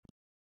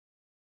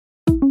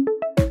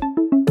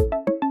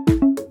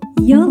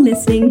You're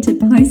listening to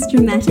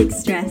Post-Dramatic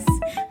Stress,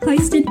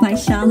 hosted by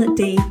Charlotte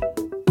D.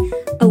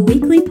 A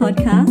weekly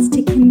podcast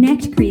to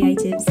connect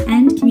creatives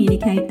and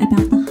communicate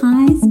about the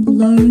highs,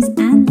 lows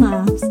and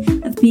laughs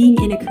of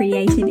being in a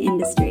creative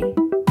industry.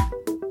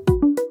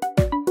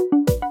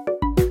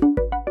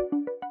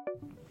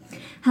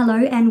 Hello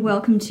and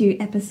welcome to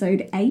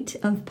episode 8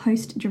 of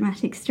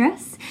Post-Dramatic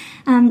Stress.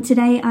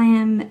 Today I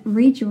am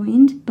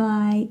rejoined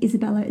by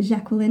Isabella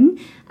Jacqueline,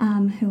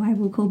 who I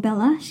will call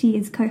Bella. She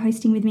is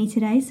co-hosting with me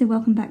today, so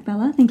welcome back,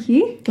 Bella. Thank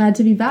you. Glad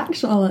to be back,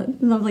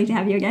 Charlotte. Lovely to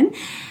have you again.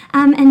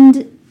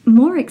 And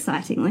more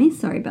excitingly,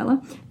 sorry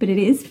Bella, but it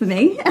is for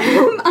me,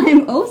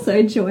 I'm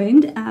also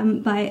joined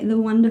by the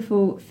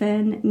wonderful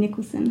Fern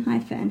Nicholson. Hi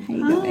Fern, how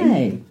you going?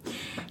 Hi.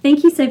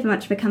 Thank you so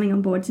much for coming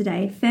on board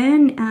today.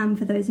 Fern,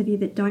 for those of you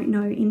that don't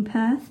know, in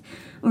Perth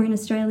or in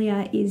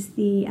Australia is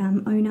the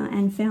owner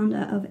and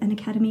founder of an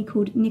academy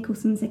called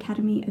Nicholson's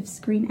Academy of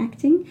Screen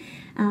Acting,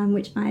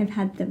 which I've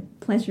had the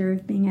pleasure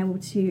of being able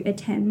to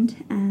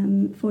attend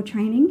for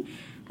training.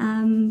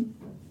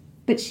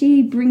 But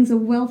she brings a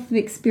wealth of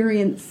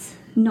experience,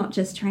 not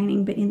just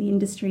training, but in the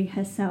industry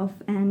herself.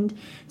 And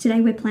today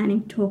we're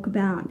planning to talk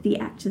about the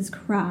actor's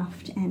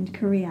craft and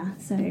career.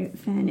 So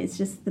Fern is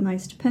just the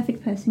most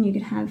perfect person you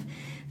could have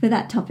for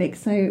that topic.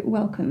 So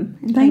welcome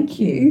and thank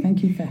you.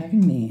 Thank you for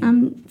having me.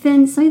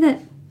 Fern, so that,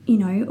 you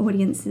know,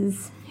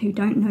 audiences who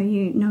don't know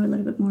you know a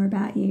little bit more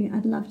about you,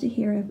 I'd love to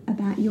hear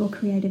about your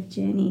creative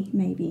journey,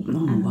 maybe.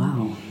 Oh,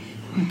 wow.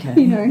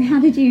 Okay. You know, how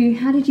did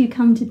you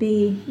come to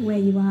be where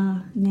you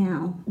are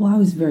now? Well, I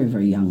was very,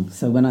 very young.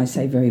 So when I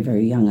say very,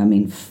 very young, I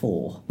mean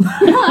 4.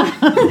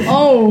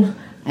 Oh!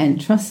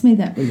 And trust me,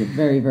 that was a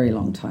very, very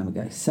long time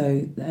ago.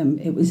 So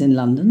it was in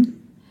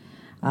London.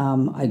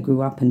 I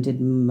grew up and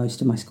did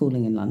most of my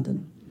schooling in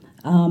London.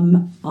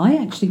 I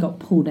actually got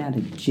pulled out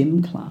of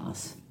gym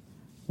class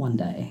one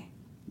day.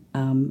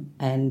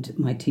 And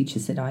my teacher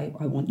said, I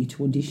want you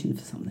to audition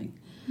for something.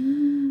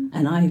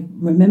 And I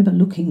remember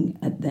looking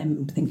at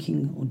them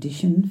thinking,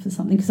 audition for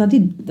something? Because I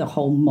did the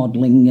whole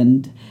modelling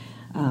and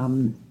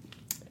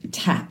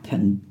tap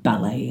and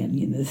ballet and,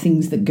 you know, the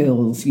things that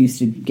girls used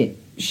to get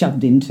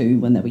shoved into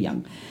when they were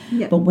young.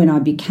 Yep. But when I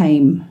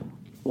became,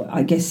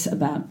 I guess,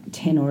 about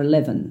 10 or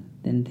 11,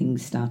 then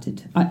things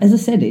started. As I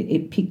said,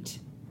 it picked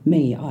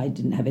me. I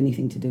didn't have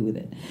anything to do with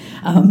it.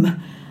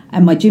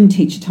 And my gym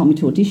teacher told me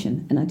to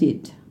audition, and I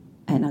did.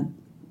 And I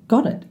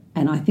got it.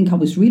 And I think I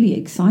was really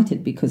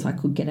excited because I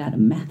could get out of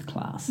math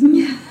class.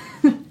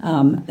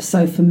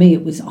 So for me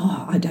it was,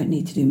 I don't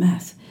need to do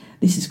math.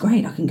 This is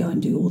great. I can go and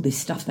do all this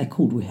stuff they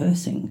called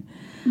rehearsing.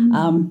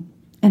 And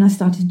I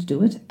started to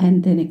do it,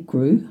 and then it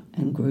grew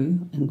and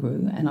grew and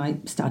grew, and I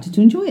started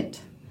to enjoy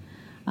it.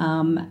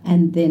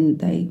 And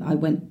then I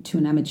went to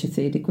an amateur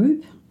theatre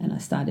group, and I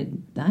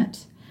started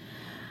that.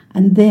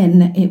 And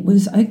then it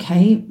was,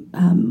 okay,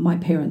 my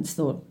parents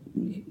thought,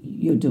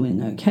 you're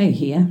doing okay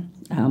here.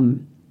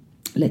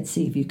 Let's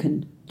see if you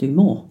can do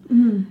more.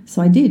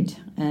 So I did,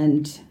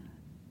 and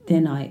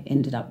then I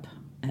ended up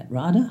at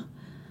RADA.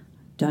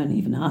 Don't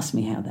even ask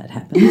me how that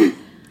happened.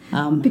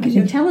 Because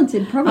you're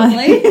talented,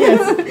 probably.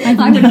 Yes,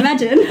 I would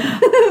imagine.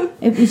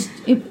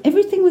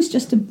 Everything was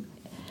just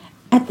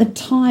at the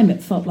time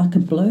it felt like a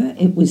blur.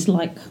 It was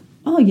like,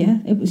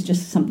 it was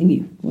just something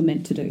you were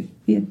meant to do.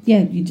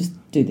 Yeah, you just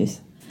do this.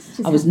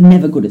 I was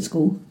never good at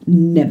school.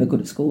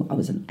 I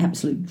was an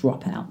absolute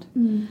dropout.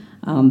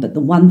 But the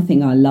one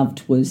thing I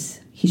loved was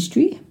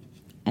history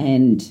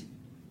and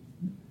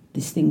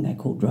this thing they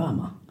call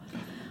drama.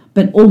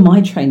 But all my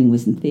training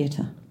was in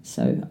theatre.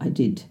 So I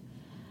did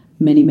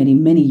many, many,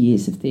 many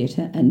years of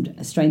theatre, and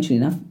strangely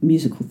enough,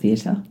 musical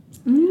theatre,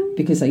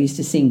 because I used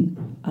to sing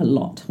a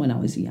lot when I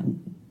was a young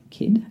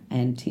kid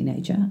and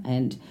teenager,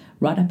 and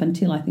right up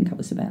until I think I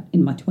was about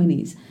in my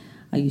 20s,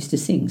 I used to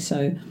sing.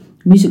 So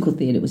musical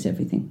theatre was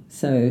everything.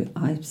 So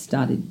I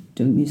started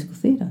doing musical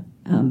theatre.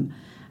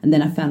 And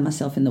then I found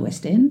myself in the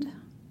West End,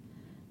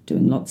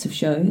 doing lots of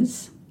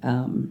shows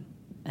and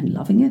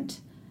loving it.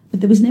 But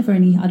there was never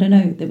any,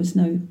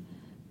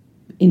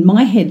 in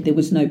my head there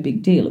was no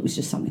big deal. It was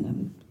just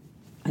something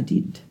I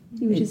did.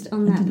 You were just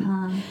on that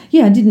path.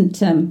 Yeah, I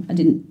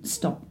didn't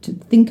stop to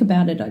think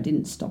about it. I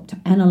didn't stop to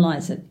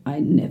analyse it. I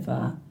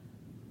never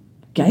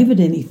gave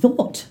it any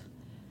thought.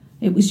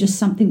 It was just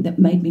something that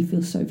made me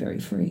feel so very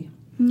free.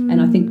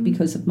 And I think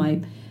because of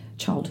my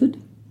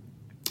childhood,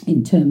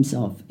 in terms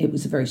of it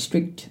was a very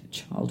strict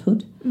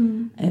childhood,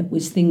 it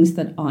was things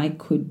that I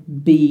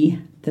could be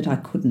that I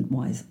couldn't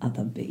wise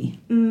other be.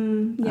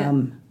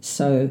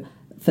 So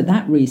for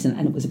that reason,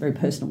 and it was a very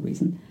personal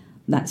reason,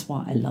 that's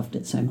why I loved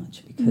it so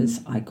much, because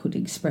I could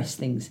express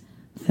things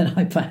that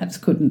I perhaps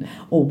couldn't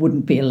or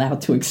wouldn't be allowed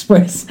to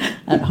express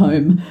at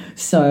home.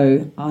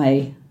 So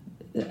so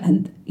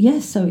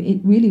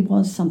it really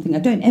was something. I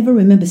don't ever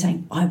remember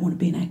saying, I want to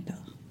be an actor.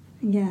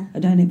 Yeah. I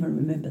don't ever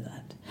remember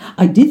that.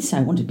 I did say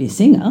I wanted to be a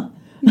singer,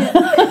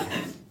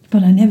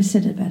 but I never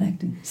said it about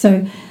acting.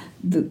 So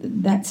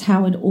that's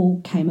how it all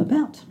came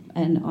about.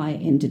 And I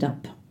ended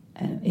up,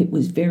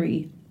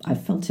 I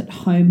felt at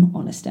home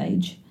on a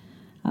stage.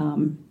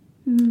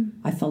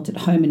 I felt at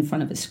home in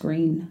front of a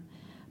screen.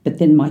 But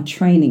then my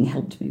training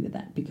helped me with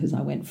that because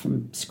I went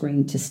from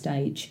screen to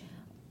stage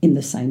in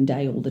the same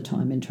day all the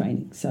time in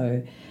training.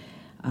 So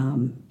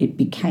it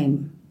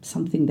became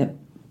something that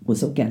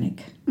was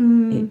organic.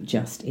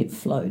 It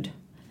flowed.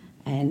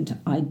 And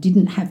I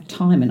didn't have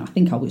time, and I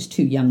think I was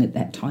too young at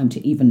that time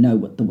to even know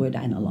what the word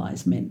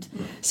analyse meant.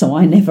 So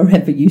I never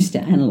ever used to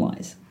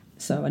analyse.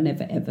 So I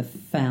never ever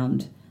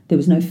found, there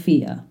was no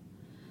fear.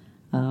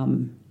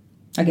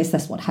 I guess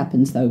that's what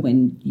happens though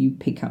when you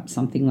pick up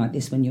something like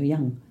this when you're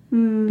young.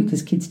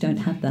 Because kids don't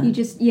have that.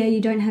 You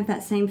don't have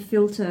that same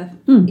filter.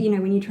 You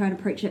know, when you try to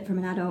approach it from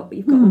an adult,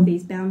 you've got all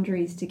these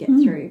boundaries to get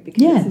through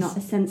because it's not a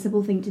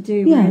sensible thing to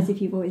do. Whereas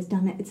if you've always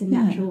done it, it's a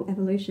natural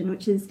evolution,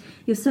 which is,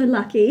 you're so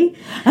lucky.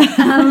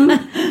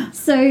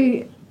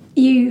 So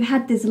you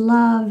had this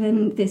love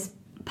and this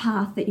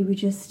path that you were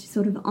just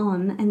sort of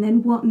on, and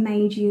then what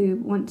made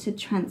you want to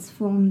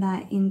transform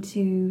that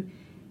into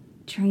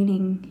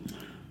training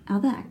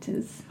other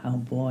actors? Oh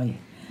boy.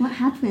 What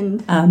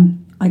happened?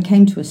 I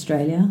came to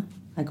Australia.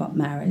 I got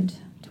married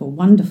to a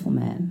wonderful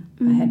man.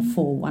 I had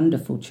 4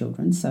 wonderful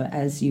children. So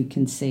as you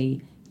can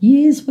see,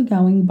 years were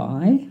going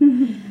by.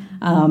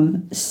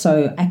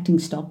 So acting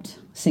stopped,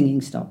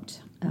 singing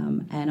stopped.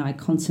 And I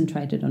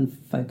concentrated and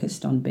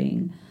focused on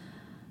being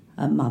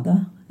a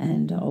mother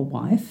and a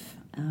wife.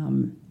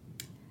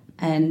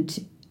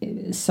 And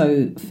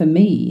so for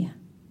me,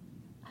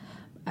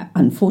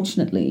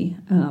 unfortunately,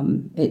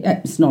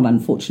 it's not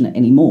unfortunate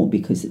anymore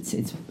because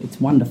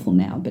it's wonderful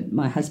now. But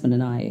my husband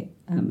and I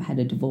had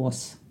a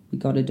divorce. We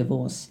got a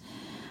divorce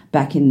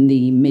back in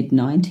the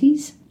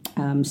mid-90s.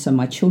 So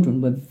my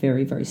children were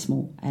very, very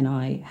small, and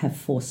I have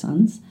 4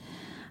 sons,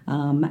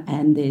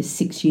 and there's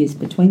 6 years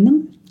between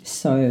them.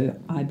 So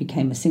I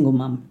became a single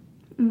mum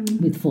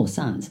with 4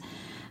 sons.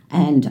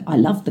 And I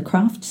loved the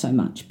craft so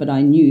much, but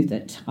I knew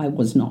that I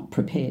was not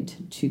prepared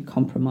to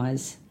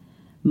compromise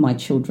my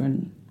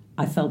children.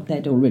 I felt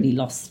they'd already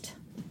lost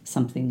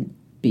something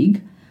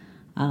big,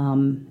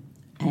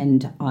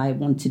 and I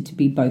wanted to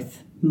be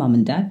both mum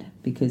and dad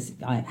because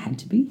I had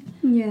to be.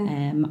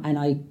 And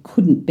I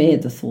couldn't bear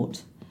the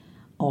thought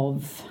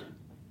of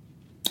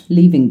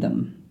leaving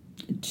them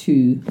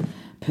to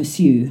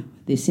pursue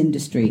this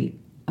industry.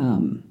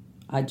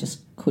 I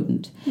just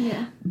couldn't.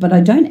 But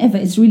I don't ever,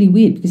 it's really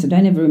weird because I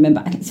don't ever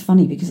remember, and it's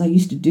funny because I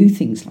used to do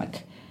things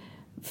like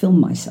film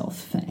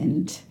myself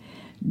and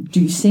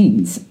do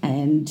scenes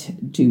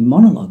and do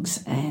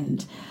monologues,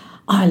 and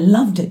I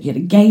loved it.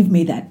 It gave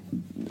me that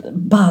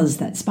buzz,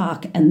 that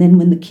spark. And then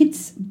when the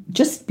kids,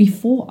 just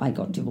before I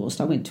got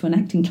divorced, I went to an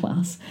acting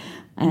class,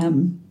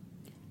 and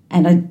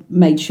I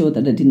made sure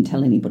that I didn't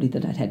tell anybody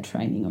that I'd had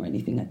training or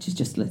anything. I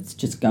just let's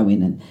just go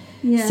in and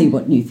see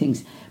what new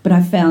things. But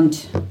I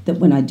found that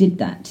when I did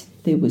that,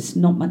 there was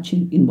not much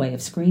in way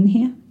of screen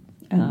here.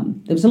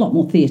 There was a lot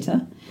more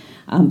theatre,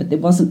 but there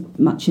wasn't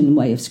much in the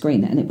way of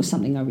screen, and it was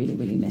something I really,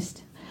 really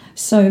missed.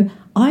 So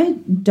I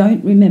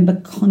don't remember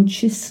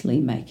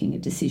consciously making a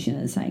decision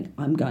and saying,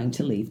 I'm going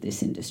to leave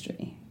this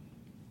industry.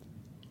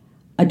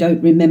 I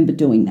don't remember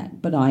doing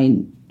that, but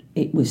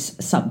it was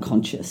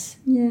subconscious.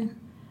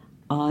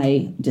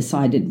 I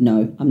decided,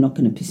 no, I'm not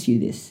going to pursue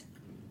this.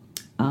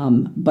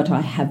 But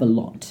I have a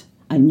lot.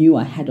 I knew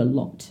I had a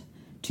lot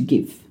to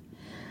give.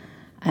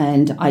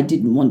 And I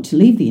didn't want to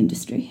leave the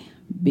industry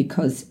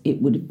because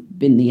it would have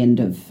been the end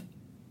of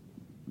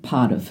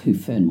part of who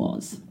Fern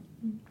was.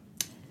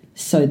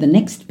 So the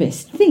next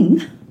best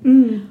thing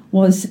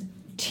was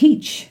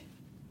teach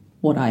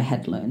what I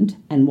had learned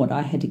and what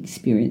I had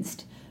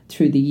experienced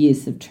through the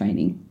years of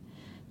training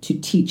to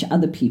teach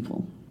other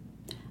people.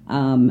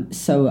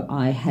 So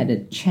I had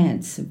a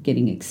chance of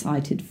getting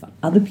excited for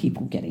other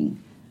people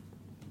getting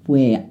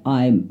where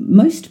I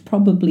most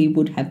probably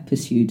would have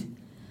pursued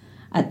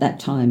at that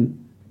time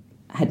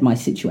had my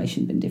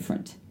situation been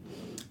different.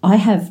 I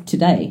have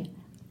today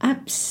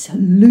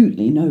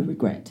absolutely no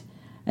regret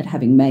at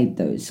having made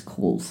those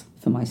calls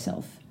for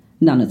myself.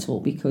 None at all,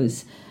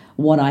 because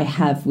what I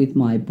have with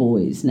my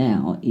boys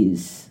now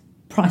is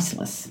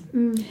priceless.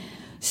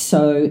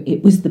 So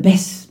it was the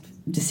best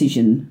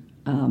decision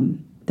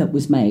that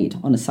was made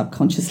on a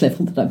subconscious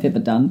level that I've ever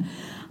done.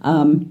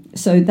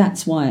 So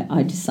that's why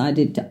I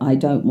decided I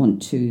don't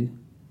want to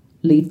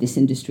leave this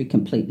industry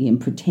completely and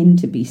pretend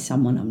to be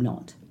someone I'm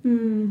not.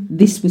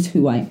 This was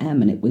who I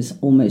am, and it was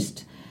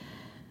almost,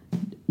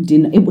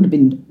 it would have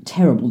been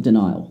terrible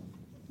denial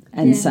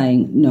and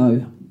saying,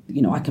 no,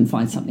 I can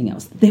find something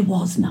else. There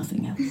was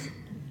nothing else.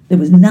 There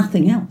was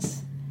nothing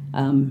else.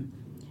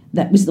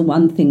 That was the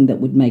one thing that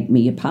would make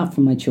me, apart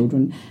from my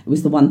children, it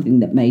was the one thing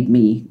that made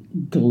me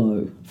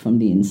glow from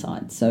the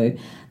inside. So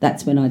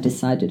that's when I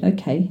decided,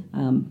 okay,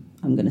 I'm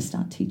going to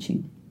start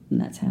teaching. And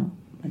that's how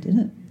I did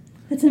it.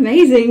 That's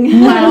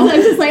amazing. Wow.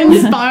 I'm just like,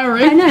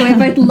 inspiring. I know,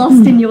 we're both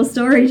lost in your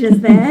story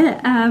just there.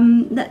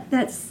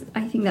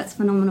 I think that's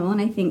phenomenal.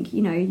 And I think,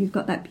 you've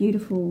got that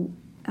beautiful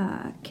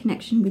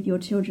connection with your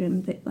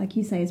children that, like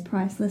you say, is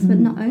priceless. But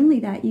not only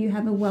that, you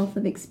have a wealth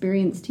of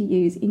experience to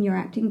use in your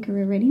acting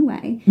career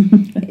anyway.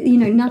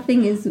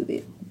 Nothing is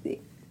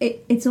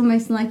it's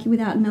almost like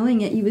without knowing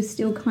it, you were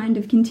still kind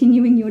of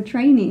continuing your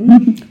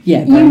training.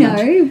 Yeah, very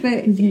much.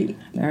 But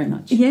very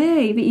much.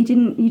 Yeah, but you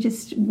didn't. You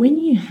just when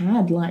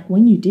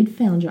you did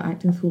found your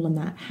acting school and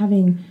that,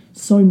 having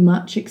so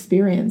much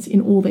experience in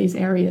all these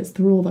areas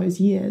through all those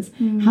years,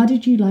 how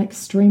did you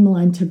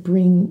streamline to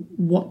bring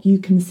what you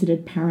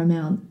considered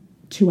paramount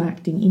to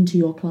acting into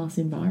your class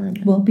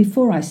environment? Well,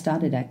 before I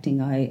started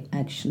acting, I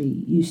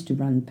actually used to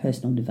run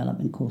personal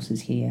development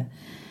courses here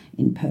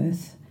in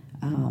Perth.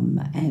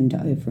 And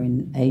over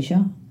in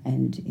Asia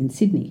and in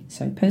Sydney.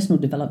 So personal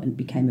development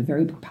became a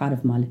very big part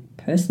of my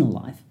personal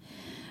life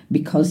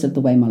because of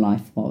the way my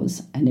life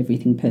was, and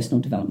everything. Personal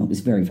development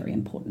was very, very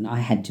important. I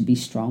had to be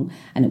strong,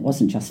 and it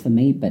wasn't just for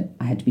me, but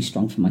I had to be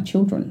strong for my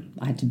children.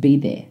 I had to be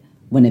there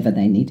whenever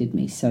they needed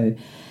me. So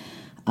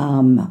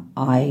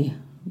I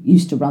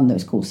used to run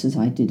those courses.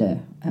 I did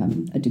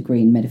a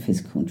degree in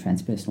metaphysical and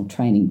transpersonal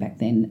training back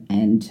then,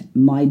 and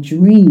my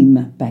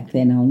dream back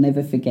then, I'll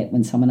never forget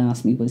when someone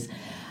asked me, was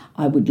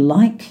I would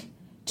like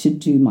to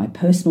do my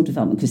personal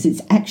development, because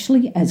it's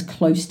actually as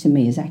close to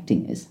me as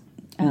acting is.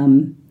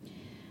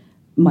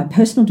 My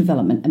personal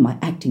development and my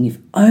acting, if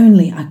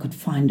only I could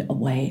find a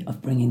way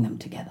of bringing them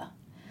together.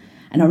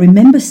 And I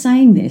remember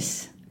saying,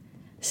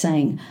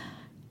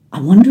 I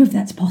wonder if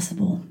that's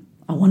possible.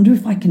 I wonder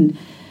if I can,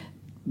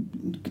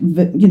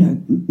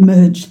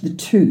 merge the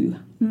two.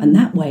 And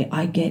that way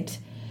I get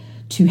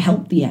to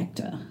help the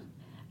actor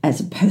as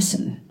a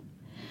person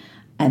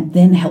and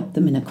then help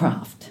them in a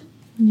craft.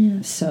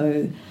 Yeah.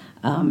 So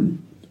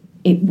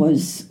it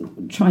was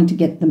trying to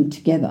get them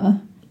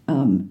together.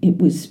 It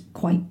was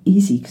quite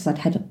easy because I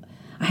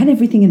had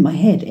everything in my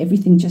head.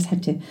 Everything just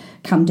had to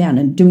come down.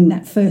 And doing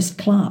that first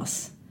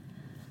class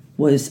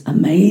was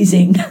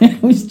amazing.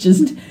 It was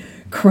just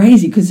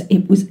crazy because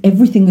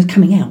everything was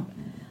coming out.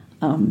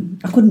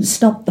 I couldn't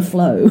stop the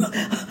flow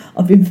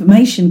of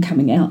information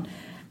coming out.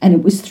 And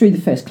it was through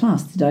the first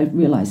class that I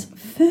realised,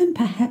 Fern,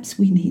 perhaps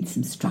we need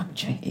some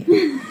structure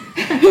here.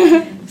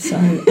 So,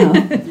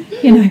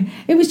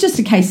 it was just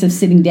a case of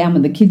sitting down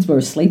when the kids were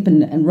asleep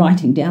and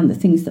writing down the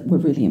things that were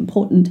really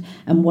important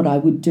and what I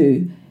would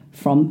do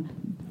from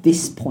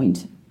this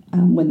point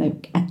when the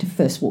actor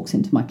first walks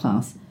into my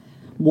class.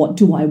 What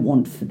do I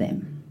want for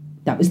them?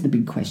 That was the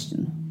big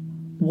question.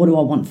 What do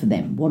I want for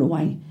them? What do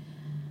I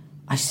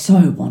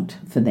so want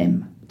for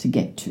them to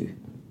get to?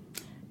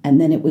 And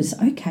then it was,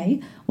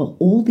 okay, well,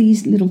 all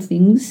these little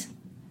things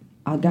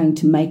are going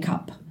to make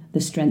up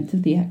the strength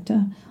of the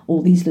actor.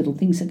 All these little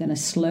things are going to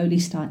slowly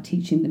start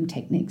teaching them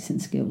techniques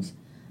and skills.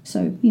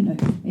 So,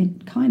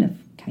 it kind of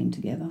came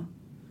together.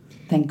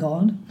 Thank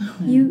God.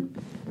 You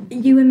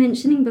were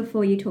mentioning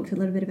before, you talked a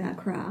little bit about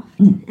craft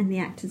and the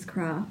actor's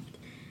craft.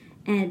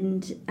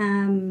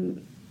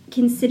 And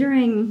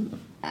considering,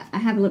 I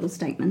have a little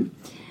statement.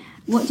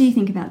 What do you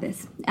think about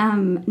this?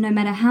 No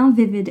matter how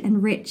vivid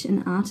and rich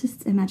an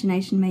artist's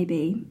imagination may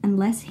be,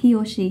 unless he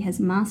or she has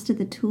mastered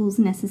the tools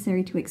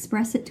necessary to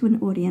express it to an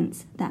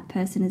audience, that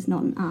person is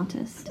not an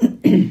artist.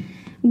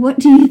 What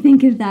do you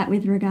think of that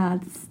with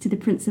regards to the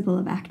principle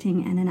of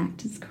acting and an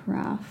actor's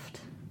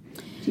craft?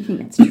 Do you think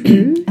that's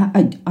true?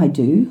 I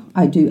do.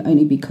 I do,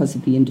 only because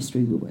of the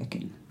industry we work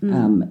in.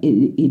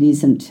 It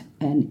isn't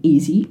an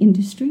easy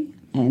industry,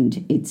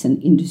 and it's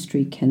an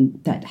industry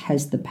that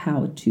has the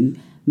power to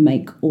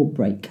make or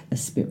break a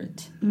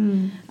spirit.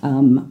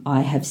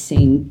 I have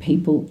seen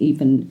people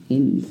even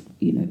in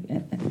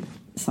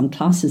some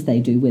classes they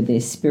do where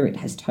their spirit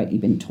has totally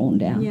been torn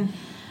down. Yeah.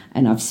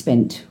 And I've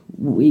spent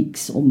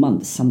weeks or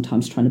months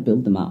sometimes trying to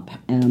build them up.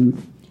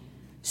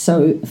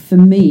 So for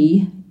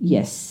me,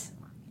 yes,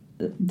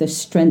 the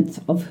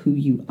strength of who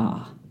you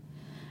are.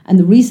 And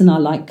the reason I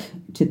like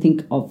to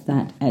think of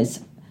that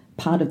as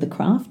part of the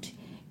craft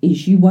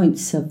is you won't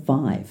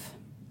survive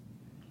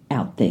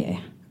out there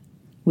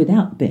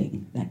without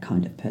being that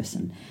kind of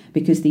person,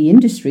 because the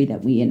industry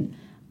that we're in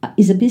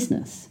is a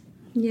business.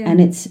 Yeah. And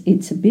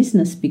it's a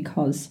business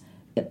because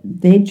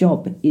their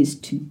job is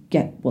to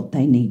get what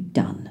they need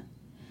done.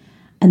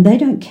 And they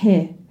don't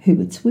care who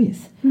it's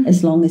with,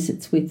 as long as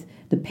it's with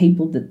the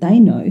people that they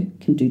know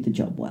can do the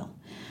job well.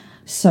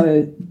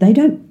 So they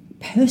don't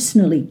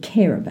personally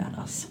care about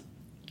us.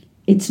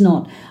 It's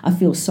not, I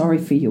feel sorry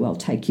for you, I'll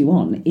take you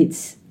on.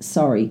 It's,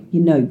 sorry,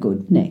 you're no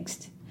good,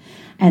 next.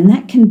 And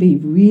that can be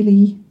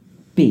really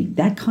big.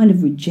 That kind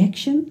of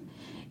rejection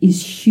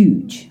is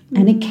huge,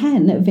 and it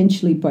can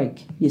eventually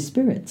break your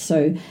spirit.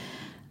 So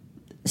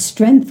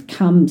strength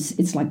comes,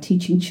 it's like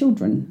teaching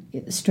children.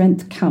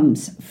 Strength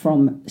comes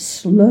from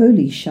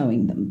slowly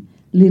showing them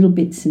little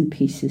bits and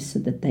pieces so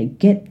that they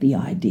get the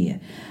idea.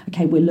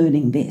 Okay, we're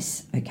learning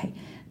this. Okay,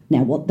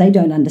 now what they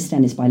don't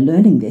understand is by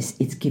learning this,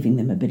 it's giving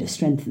them a bit of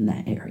strength in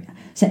that area.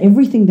 So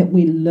everything that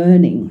we're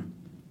learning,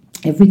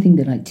 everything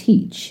that I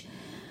teach,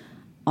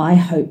 I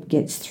hope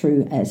gets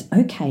through as,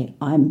 okay,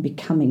 I'm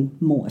becoming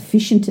more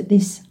efficient at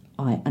this.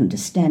 I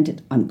understand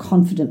it. I'm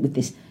confident with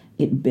this.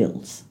 It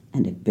builds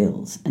and it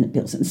builds and it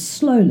builds. And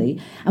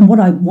slowly, and what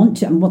I want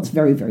to, and what's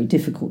very, very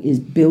difficult is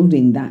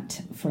building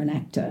that for an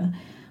actor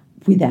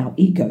with our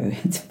ego,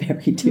 it's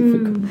very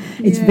difficult.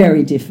 It's yeah.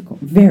 very difficult,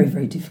 very,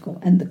 very difficult.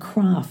 And the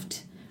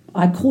craft,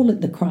 I call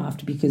it the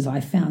craft because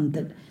I found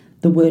that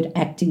the word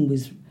acting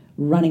was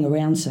running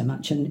around so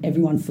much and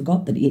everyone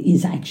forgot that it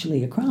is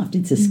actually a craft.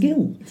 It's a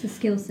skill. It's a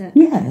skill set.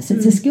 Yes,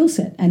 it's a skill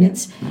set. And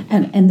it's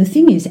and the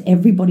thing is,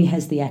 everybody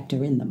has the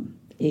actor in them.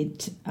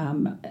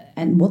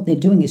 And what they're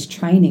doing is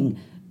training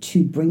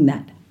to bring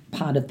that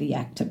part of the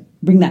actor,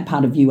 bring that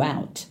part of you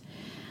out.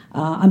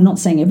 I'm not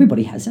saying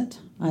everybody has it.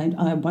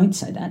 I won't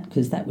say that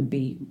because that would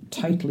be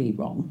totally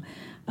wrong.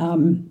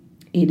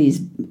 It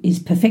is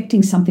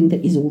perfecting something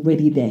that is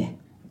already there.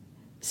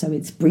 So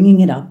it's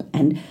bringing it up,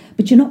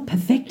 but you're not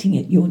perfecting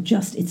it.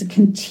 It's a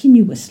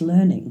continuous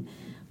learning,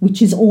 which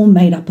is all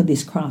made up of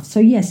this craft. So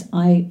yes,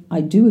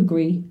 I do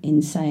agree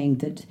in saying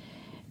that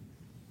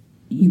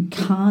you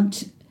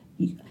can't,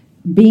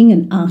 being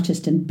an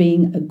artist and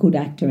being a good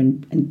actor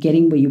and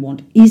getting where you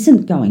want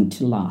isn't going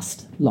to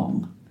last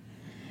long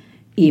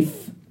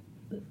if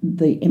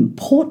the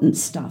important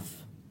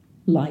stuff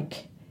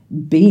like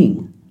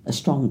being a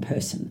strong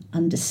person,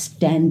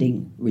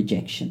 understanding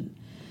rejection,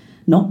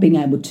 not being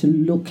able to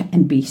look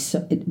and be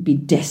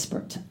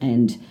desperate,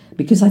 and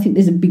because I think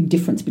there's a big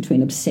difference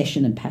between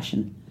obsession and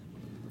passion.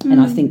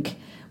 And I think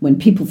when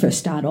people first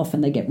start off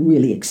and they get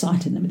really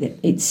excited,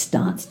 it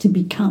starts to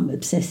become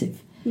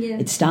obsessive. Yeah.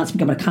 It starts to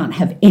become, I can't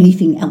have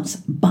anything else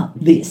but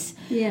this.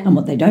 Yeah. And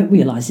what they don't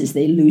realise is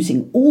they're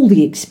losing all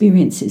the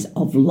experiences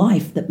of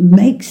life that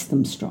makes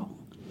them strong.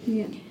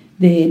 Yeah.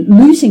 They're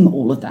losing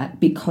all of that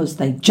because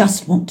they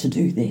just want to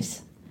do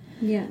this.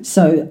 Yeah.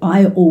 So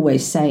I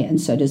always say, and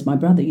so does my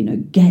brother,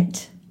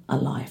 get a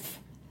life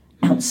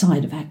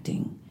outside of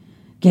acting.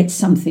 Get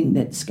something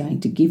that's going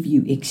to give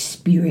you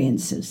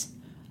experiences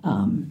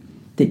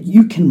that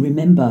you can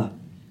remember,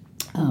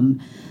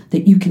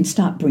 that you can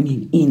start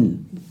bringing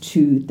in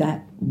to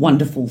that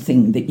wonderful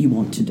thing that you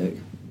want to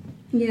do.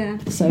 Yeah.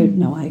 So,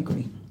 no, I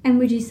agree. And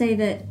would you say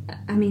that,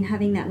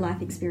 having that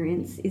life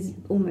experience is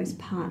almost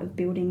part of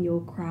building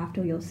your craft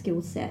or your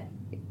skill set?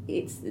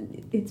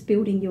 It's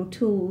building your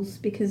tools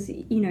because,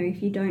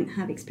 if you don't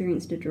have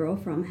experience to draw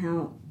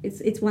from,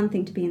 it's one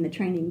thing to be in the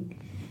training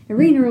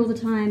arena all the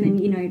time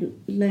and,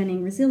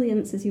 learning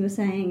resilience, as you were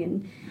saying,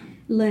 and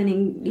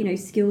learning,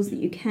 skills that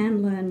you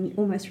can learn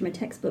almost from a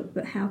textbook,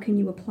 but how can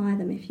you apply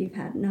them if you've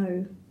had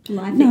no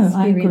life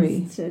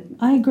experience?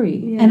 I agree.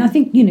 Yeah. And I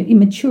think,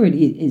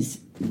 immaturity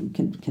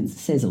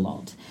says a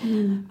lot.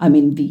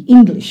 The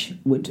English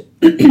would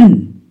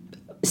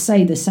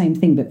say the same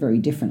thing but very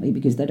differently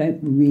because they don't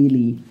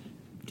really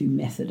do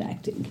method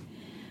acting.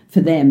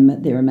 For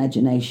them, their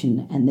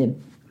imagination and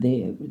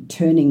they're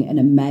turning an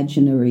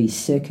imaginary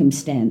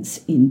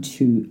circumstance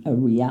into a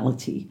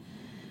reality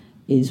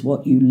is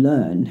what you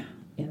learn.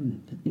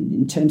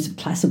 In terms of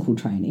classical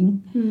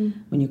training,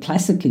 when you're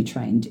classically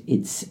trained,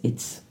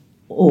 it's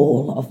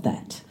all of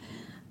that.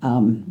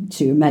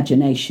 To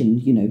imagination,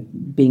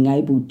 being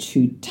able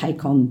to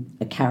take on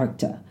a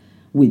character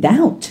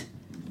without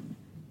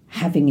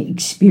having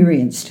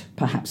experienced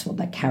perhaps what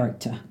that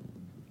character.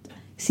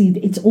 See,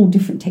 it's all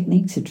different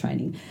techniques of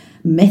training.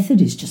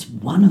 Method is just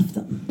one of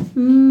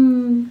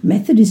them.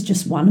 Method is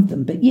just one of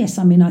them. But yes,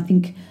 I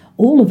think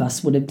all of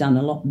us would have done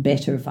a lot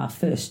better if our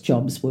first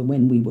jobs were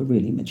when we were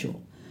really mature.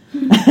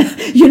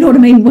 You know what I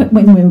mean?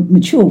 When we're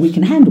mature, we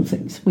can handle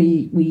things.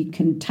 We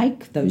can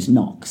take those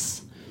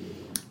knocks.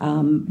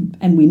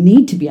 And we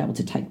need to be able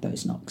to take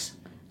those knocks.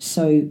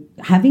 So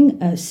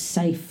having a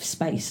safe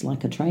space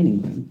like a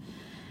training room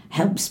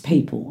helps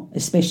people,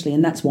 especially,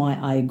 and that's why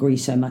I agree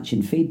so much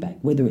in feedback,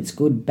 whether it's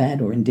good, bad,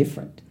 or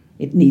indifferent.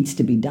 It needs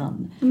to be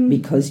done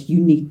because you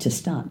need to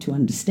start to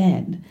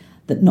understand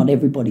that not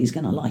everybody's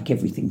going to like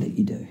everything that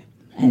you do.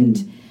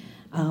 And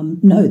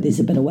no, there's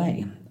a better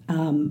way.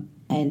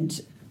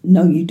 And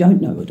no, you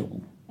don't know it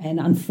all. And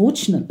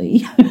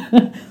unfortunately,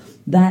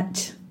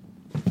 that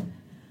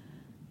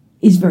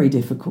is very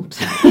difficult.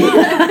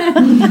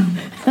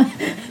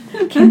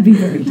 Can be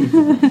very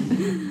difficult.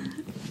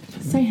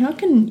 So how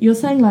can, you're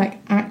saying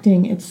like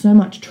acting, it's so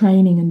much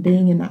training and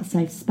being in that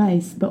safe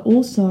space, but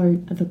also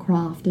the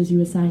craft, as you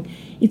were saying,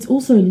 it's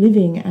also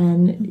living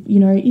and,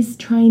 is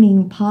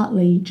training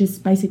partly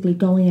just basically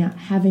going out,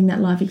 having that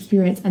life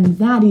experience, and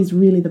that is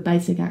really the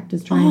basic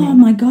actor's training. Oh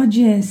my God,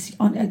 yes.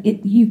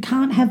 You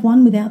can't have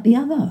one without the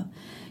other.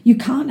 You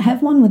can't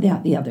have one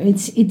without the other.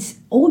 It's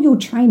all your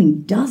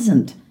training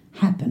doesn't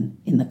happen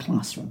in the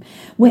classroom.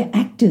 We're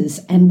actors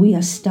and we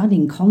are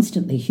studying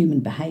constantly human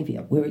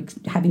behaviour. We're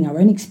having our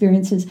own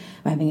experiences,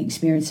 we're having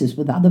experiences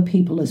with other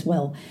people as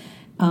well.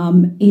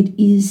 It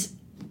is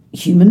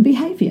human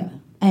behaviour.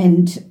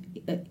 And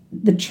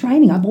the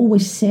training, I've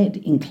always said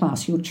in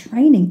class, your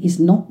training is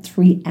not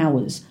 3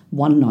 hours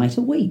one night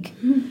a week.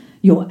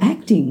 Your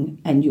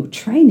acting and your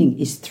training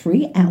is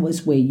 3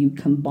 hours where you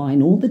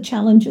combine all the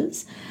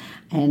challenges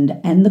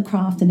and the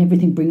craft and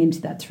everything bring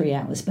into that 3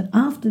 hours. But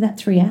after that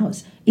 3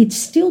 hours, it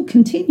still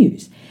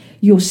continues.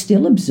 You're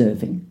still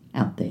observing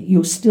out there.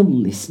 You're still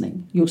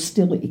listening. You're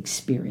still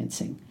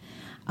experiencing.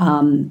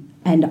 And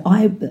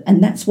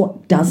that's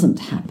what doesn't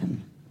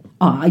happen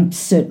I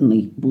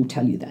certainly will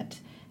tell you that.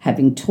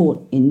 Having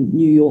taught in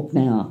New York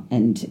now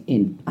and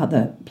in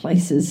other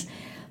places,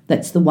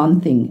 that's the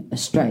one thing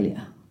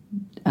Australia,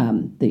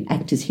 the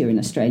actors here in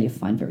Australia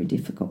find very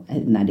difficult,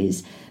 and that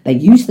is they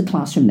use the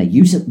classroom, they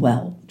use it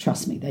well,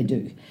 trust me, they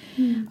do.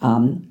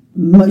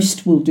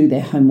 Most will do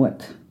their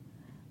homework.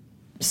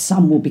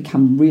 Some will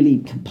become really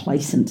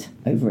complacent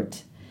over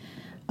it.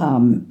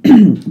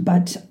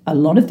 But a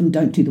lot of them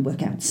don't do the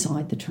work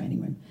outside the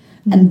training room.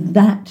 And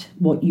that,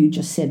 what you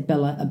just said,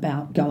 Bella,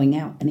 about going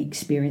out and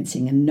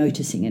experiencing and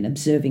noticing and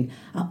observing,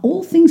 are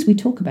all things we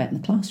talk about in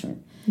the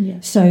classroom. Yeah.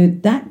 So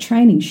that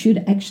training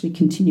should actually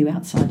continue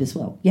outside as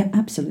well. Yeah,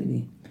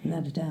 absolutely,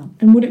 without a doubt.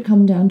 And would it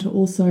come down to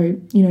also,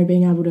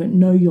 being able to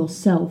know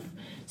yourself?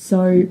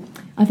 So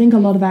I think a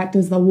lot of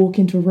actors, they'll walk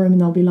into a room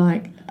and they'll be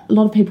like, a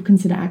lot of people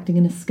consider acting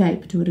an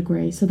escape to a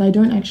degree. So they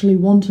don't actually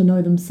want to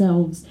know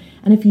themselves.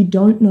 And if you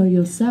don't know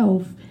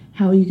yourself,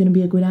 how are you going to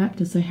be a good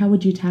actor? So how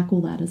would you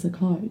tackle that as a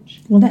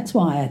coach? Well, that's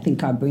why I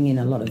think I bring in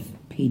a lot of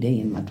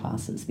PD in my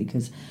classes,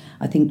 because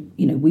I think,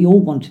 we all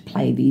want to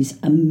play these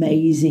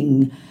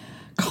amazing,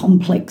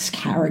 complex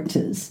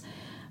characters,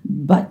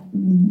 but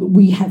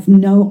we have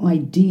no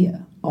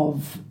idea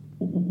of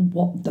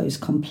what those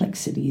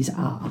complexities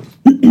are.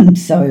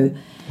 So,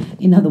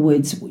 in other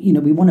words, we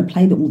want to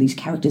play all these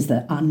characters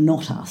that are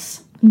not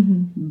us.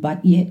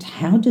 But yet,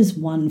 how does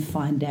one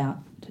find out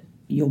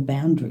your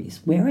boundaries?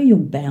 Where are your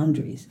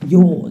boundaries?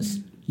 Yours,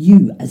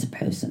 you as a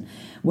person.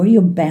 Where are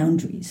your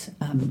boundaries?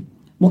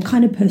 What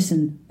kind of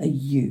person are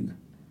you?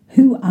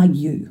 Who are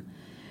you?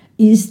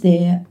 Is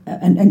there,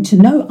 and to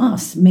know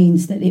us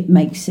means that it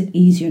makes it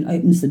easier and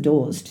opens the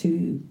doors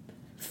to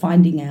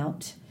finding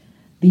out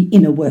the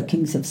inner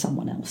workings of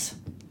someone else.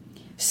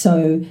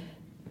 So,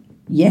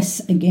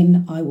 yes,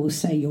 again, I will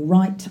say you're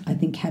right. I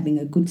think having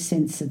a good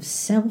sense of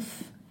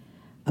self,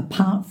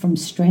 apart from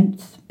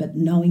strength, but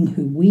knowing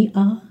who we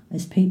are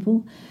as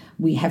people,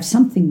 we have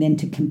something then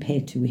to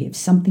compare to. We have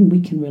something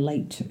we can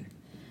relate to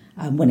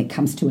when it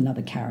comes to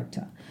another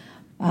character.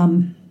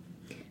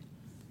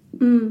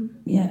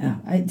 Yeah,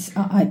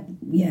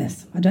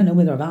 yes, I don't know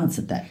whether I've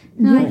answered that.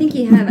 No, I think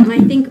you have. And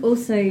I think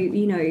also,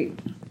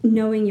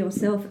 knowing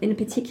yourself, and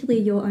particularly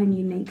your own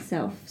unique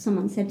self.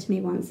 Someone said to me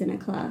once in a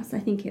class, I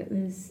think it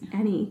was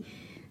Annie,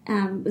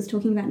 was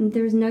talking about, and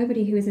there is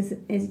nobody who is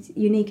as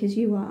unique as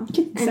you are.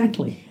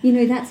 Exactly.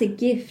 And, that's a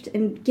gift,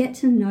 and get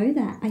to know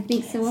that. I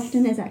think so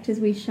often as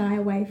actors we shy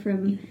away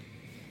from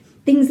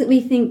things that we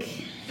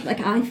think,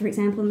 like I, for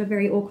example, am a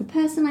very awkward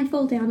person. I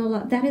fall down a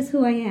lot. That is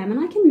who I am, and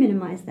I can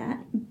minimise that.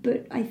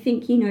 But I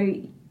think,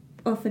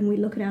 often we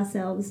look at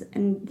ourselves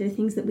and the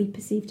things that we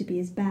perceive to be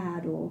as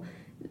bad, or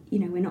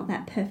we're not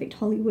that perfect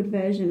Hollywood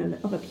version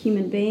of a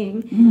human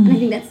being. And I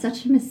think that's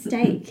such a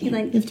mistake.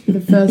 Like, you have to be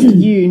the first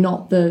you,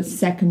 not the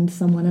second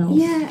someone else.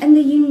 Yeah, and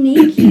the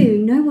unique you.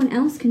 No one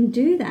else can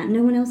do that.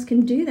 No one else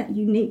can do that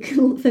unique,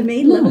 for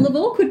me, level of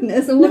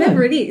awkwardness or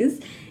whatever it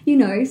is.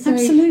 So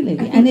absolutely.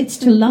 And it's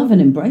to love and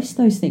embrace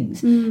those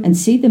things and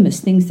see them as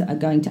things that are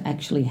going to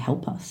actually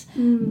help us.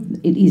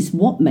 It is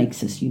what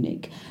makes us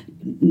unique.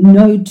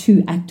 No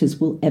two actors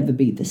will ever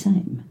be the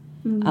same.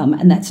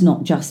 And that's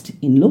not just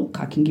in look.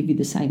 I can give you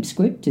the same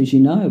script, as you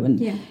know.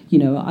 And,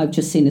 I've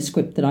just seen a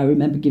script that I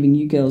remember giving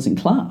you girls in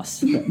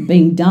class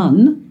being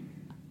done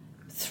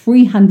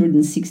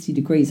 360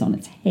 degrees on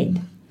its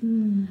head.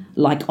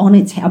 Like on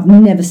its head. I've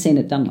never seen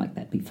it done like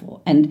that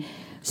before. And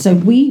so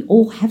we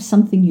all have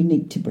something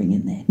unique to bring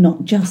in there,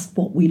 not just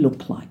what we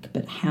look like,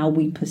 but how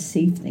we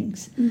perceive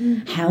things,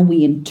 how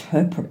we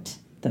interpret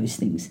those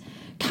things,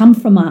 come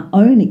from our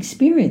own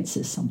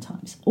experiences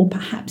sometimes, or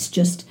perhaps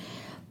just,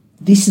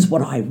 this is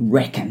what I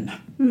reckon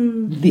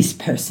this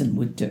person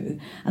would do.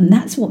 And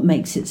that's what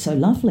makes it so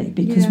lovely,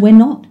 because we're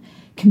not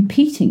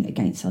competing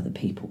against other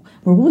people.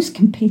 We're always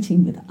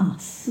competing with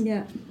us.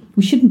 Yeah.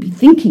 We shouldn't be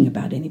thinking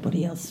about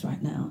anybody else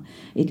right now.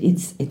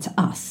 It's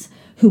us.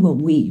 Who are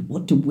we?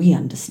 What do we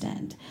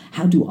understand?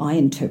 How do I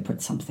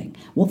interpret something?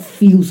 What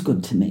feels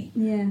good to me?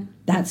 Yeah.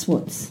 That's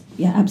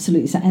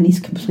absolutely. So Annie's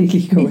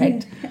completely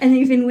correct. Yeah. And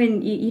even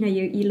when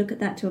you look at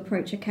that to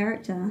approach a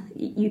character,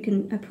 you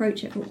can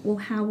approach it, well,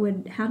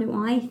 how do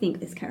I think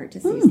this character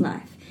sees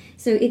life?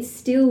 So it's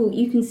still,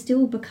 you can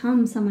still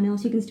become someone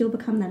else, you can still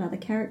become that other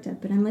character,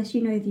 but unless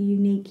you know the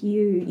unique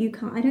you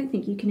can't, I don't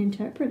think you can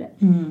interpret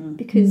it.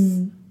 Because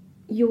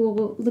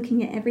you're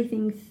looking at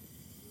everything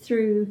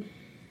through,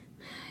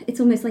 it's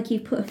almost like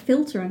you've put a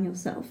filter on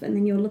yourself, and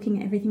then you're looking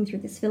at everything through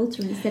this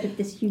filter instead of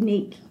this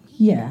unique.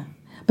 Yeah,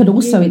 but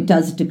also it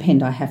does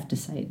depend, I have to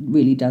say, it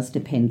really does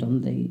depend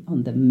on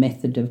the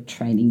method of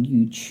training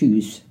you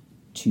choose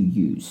to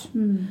use.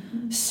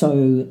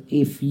 So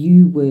if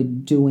you were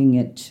doing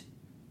it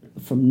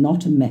from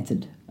not a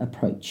method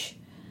approach,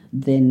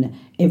 then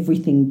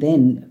everything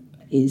then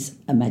is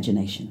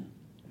imagination.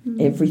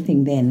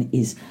 Everything then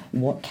is,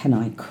 what can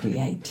I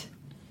create?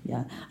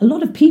 Yeah, a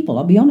lot of people,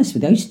 I'll be honest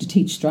with you, I used to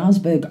teach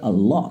Strasbourg a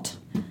lot,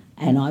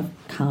 and I've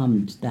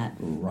calmed that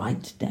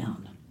right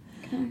down.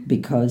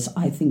 Because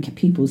I think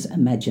people's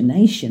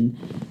imagination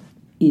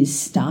is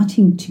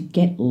starting to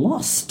get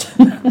lost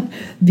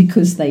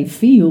because they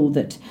feel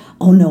that,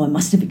 oh no, I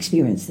must have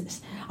experienced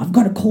this. I've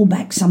got to call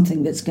back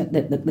something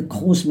that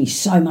caused me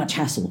so much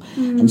hassle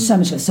and so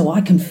much, so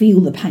I can feel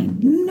the pain.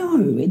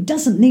 No, it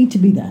doesn't need to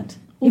be that.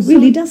 Also, it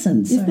really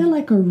doesn't. Is there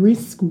like a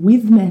risk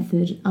with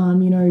method,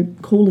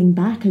 calling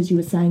back, as you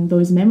were saying,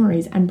 those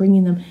memories and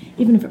bringing them,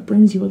 even if it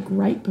brings you a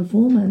great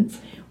performance,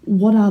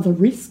 what are the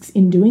risks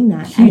in doing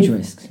that? Huge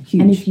risks.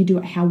 Huge. And if you do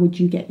it, how would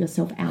you get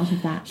yourself out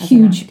of that?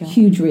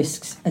 Huge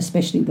risks,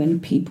 especially when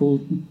people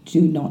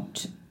do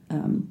not...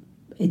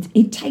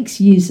 It takes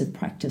years of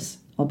practice,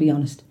 I'll be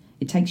honest.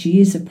 It takes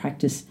years of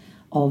practice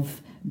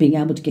of being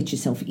able to get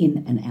yourself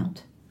in and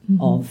out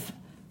of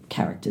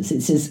characters.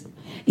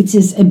 It's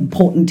as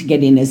important to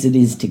get in as it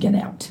is to get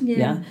out.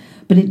 Yeah.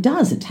 But it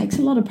does. It takes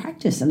a lot of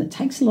practice and it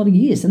takes a lot of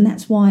years. And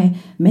that's why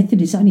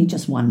method is only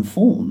just one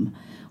form.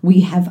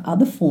 We have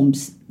other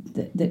forms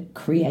that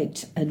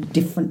create a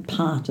different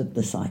part of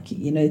the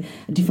psyche,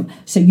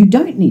 so you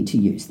don't need to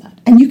use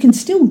that. And you can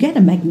still get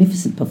a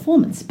magnificent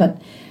performance,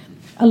 but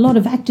a lot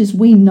of actors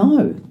we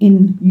know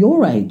in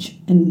your age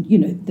and,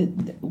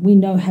 that we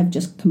know have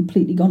just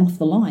completely gone off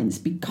the lines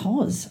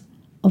because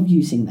of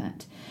using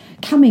that.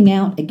 Coming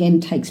out, again,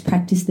 takes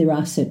practice. There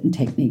are certain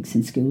techniques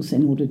and skills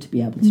in order to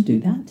be able to do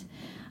that.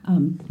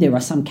 There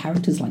are some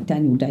characters like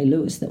Daniel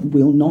Day-Lewis that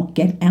will not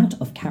get out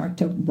of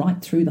character right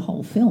through the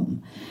whole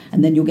film.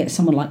 And then you'll get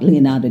someone like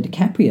Leonardo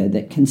DiCaprio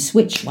that can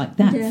switch like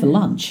that for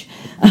lunch.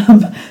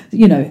 And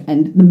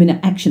the minute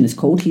action is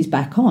called, he's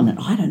back on. And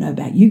I don't know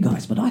about you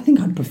guys, but I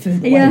think I'd prefer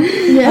the way...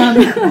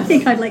 I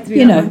think I'd like to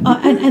be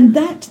and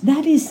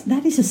that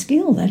is a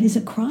skill, that is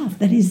a craft,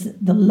 that is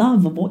the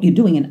love of what you're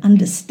doing and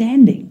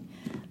understanding.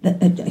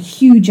 A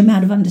huge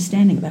amount of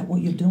understanding about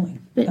what you're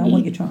doing,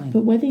 what you're trying.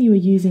 But whether you were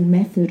using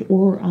method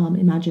or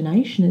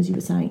imagination, as you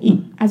were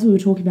saying, as we were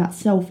talking about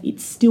self,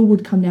 it still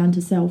would come down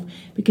to self,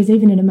 because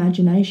even in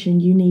imagination,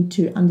 you need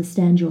to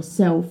understand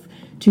yourself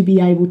to be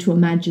able to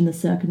imagine the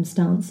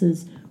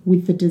circumstances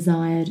with the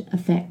desired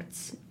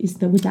effects.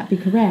 Would that be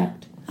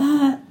correct?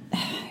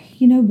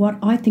 You know what?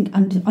 I think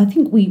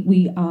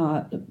we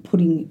are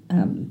putting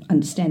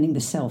understanding the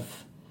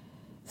self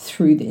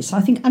through this.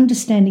 I think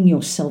understanding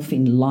yourself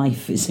in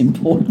life is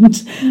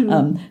important,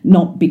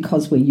 not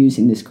because we're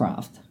using this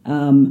craft.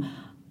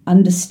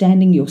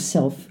 Understanding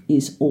yourself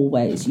is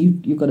always,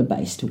 you've got a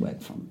base to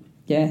work from.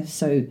 Yeah.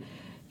 So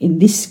in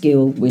this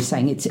skill, we're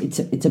saying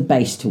it's a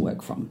base to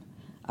work from,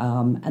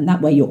 and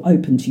that way you're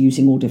open to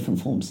using all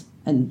different forms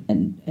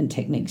and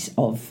techniques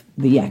of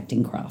the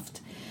acting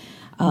craft.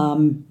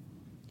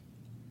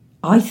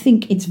 I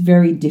think it's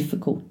very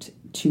difficult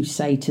to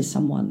say to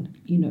someone,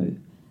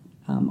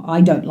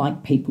 I don't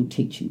like people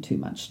teaching too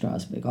much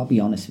Strasberg, I'll be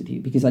honest with you,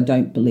 because I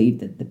don't believe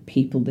that the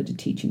people that are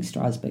teaching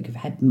Strasberg have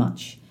had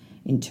much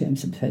in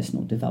terms of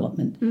personal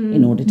development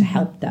in order to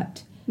help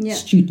that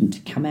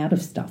student come out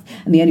of stuff.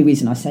 And the only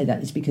reason I say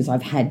that is because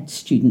I've had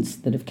students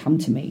that have come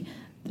to me,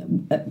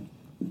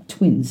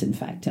 twins in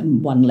fact,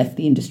 and one left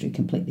the industry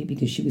completely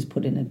because she was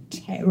put in a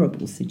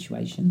terrible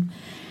situation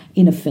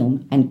in a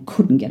film and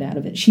couldn't get out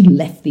of it. She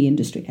left the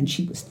industry and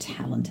she was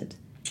talented.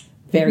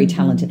 Very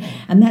talented.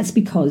 And that's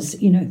because,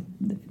 you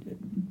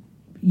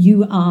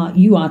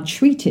are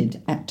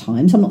treated at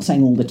times. I'm not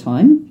saying all the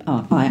time.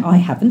 I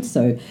haven't.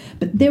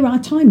 But there are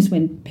times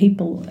when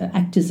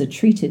actors are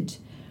treated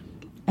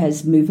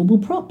as movable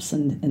props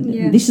and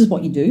this is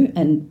what you do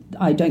and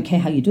I don't care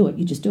how you do it.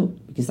 You just do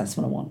it because that's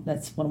what I want.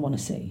 That's what I want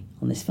to see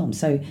on this film.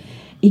 So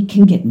it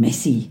can get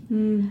messy,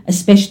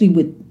 especially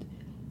with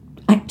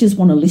actors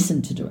want to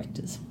listen to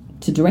directors.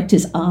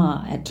 Directors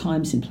are at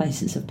times in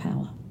places of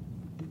power.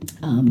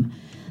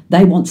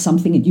 They want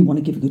something and you want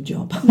to give a good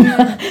job, and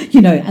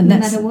no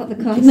matter what the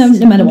cost. No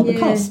matter what the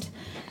cost.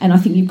 And I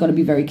think you've got to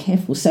be very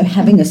careful. So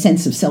having a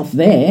sense of self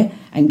there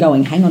and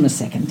going, hang on a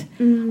second,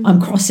 I'm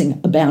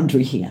crossing a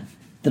boundary here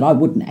that I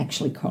wouldn't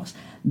actually cross.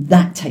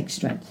 That takes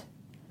strength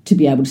to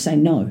be able to say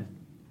no.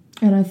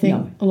 And I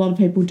think a lot of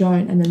people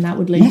don't, and then that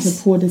would lead to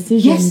poor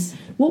decisions. Yes.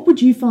 What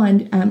would you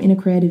find in a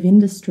creative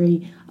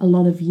industry, a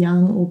lot of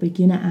young or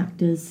beginner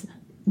actors,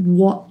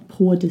 what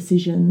poor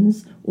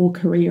decisions or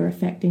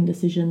career-affecting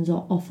decisions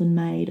are often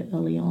made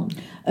early on?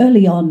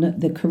 Early on,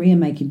 the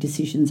career-making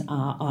decisions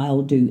are,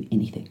 I'll do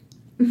anything.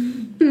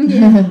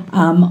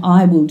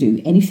 I will do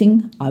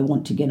anything. I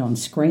want to get on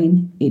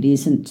screen. It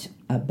isn't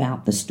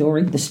about the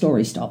story. The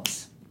story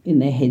stops. In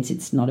their heads,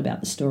 it's not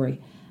about the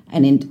story.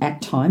 And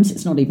at times,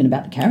 it's not even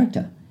about the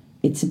character.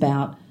 It's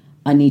about,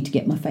 I need to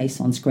get my face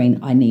on screen.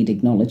 I need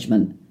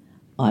acknowledgement.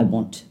 I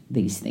want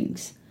these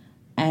things.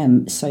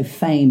 So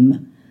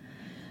fame...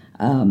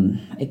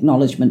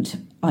 acknowledgement,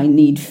 I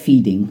need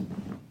feeding.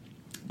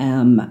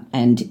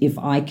 And if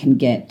I can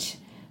get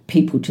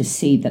people to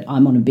see that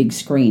I'm on a big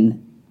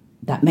screen,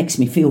 that makes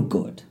me feel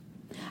good.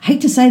 I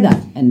hate to say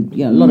that, and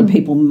a lot of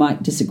people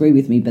might disagree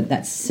with me, but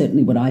that's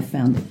certainly what I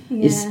found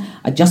is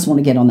I just want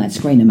to get on that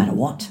screen no matter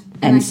what.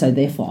 And so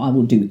therefore I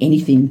will do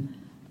anything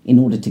in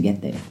order to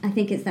get there. I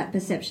think it's that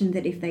perception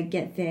that if they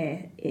get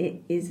there,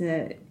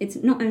 it's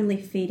not only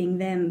feeding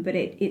them, but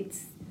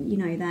it's you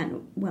know, that,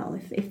 well,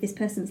 if this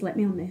person's let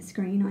me on their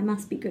screen, I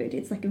must be good.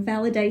 It's like a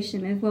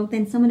validation of, well,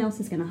 then someone else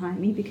is going to hire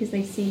me because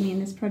they see me in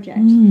this project,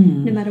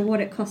 no matter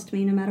what it cost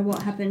me, no matter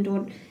what happened,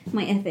 or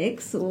my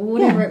ethics, or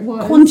whatever it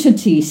was.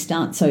 Quantity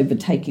starts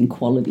overtaking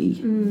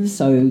quality.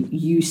 So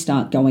you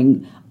start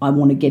going, I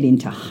want to get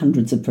into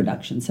hundreds of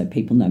productions so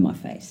people know my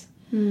face.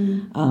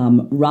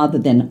 Rather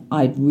than,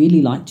 I'd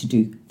really like to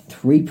do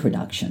 3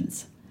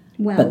 productions.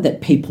 Well, but that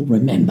people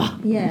remember.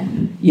 Yeah.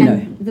 You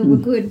know. That were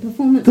good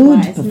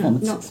performance-wise.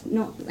 Performance.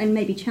 Not, and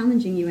maybe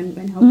challenging you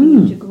and helping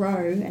you to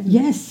grow. And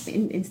yes.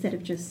 Instead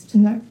of just...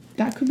 And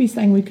that could be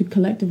saying we could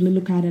collectively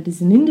look at it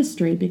as an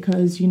industry,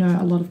 because, you know,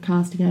 a lot of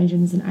casting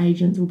agents and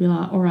agents will be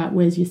like, all right,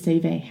 where's your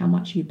CV? How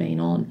much you've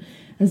been on?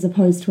 As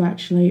opposed to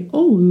actually,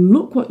 oh,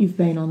 look what you've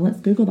been on. Let's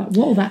Google that.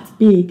 Whoa, that's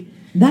big.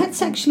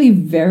 That's actually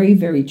very,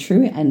 very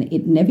true, and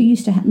it never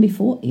used to happen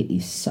before. It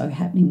is so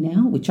happening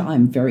now, which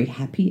I'm very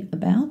happy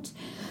about.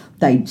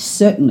 They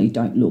certainly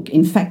don't look.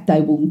 In fact,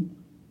 they will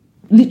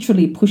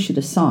literally push it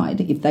aside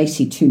if they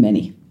see too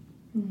many.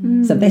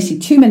 So if they see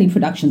too many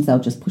productions, they'll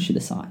just push it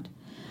aside.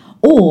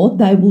 Or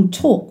they will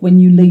talk when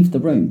you leave the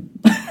room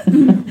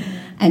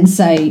and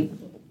say,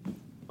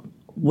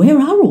 where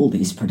are all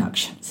these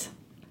productions?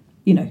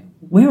 You know,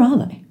 where are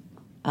they?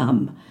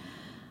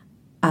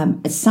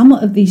 Some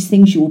of these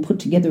things you will put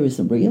together as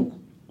a reel.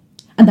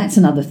 And that's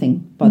another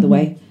thing, by the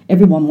way.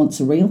 Everyone wants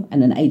a reel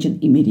and an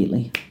agent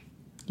immediately.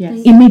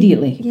 Yes.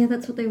 Immediately. Yeah,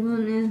 that's what they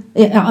want,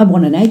 I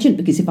want an agent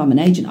because if I'm an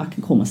agent, I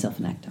can call myself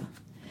an actor.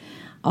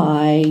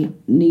 I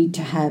need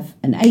to have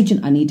an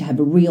agent, I need to have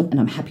a reel, and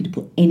I'm happy to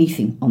put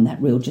anything on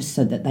that reel just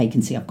so that they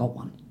can see I've got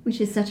one.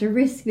 Which is such a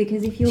risk,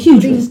 because if you're Huge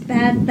putting risk.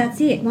 bad,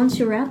 that's it. Once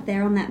you're out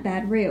there on that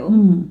bad reel,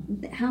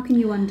 how can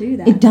you undo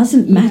that? It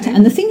doesn't matter. know?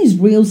 And the thing is,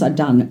 reels are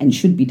done and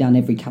should be done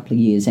every couple of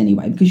years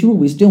anyway, because you're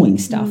always doing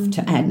stuff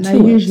to add And to they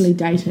it. usually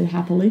dated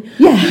happily.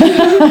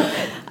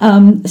 Yeah.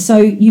 So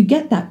you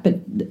get that, but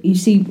you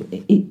see,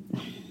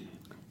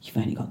 you've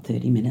only got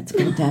 30 minutes,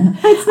 goddamn.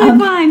 It's so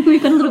fine.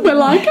 We've got a little bit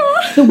like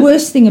The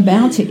worst thing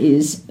about it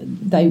is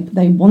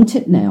they want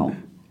it now.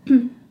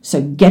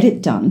 So get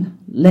it done.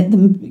 Let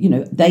them, you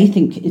know, they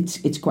think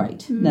it's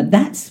great. Now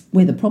that's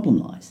where the problem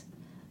lies.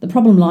 The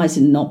problem lies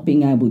in not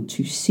being able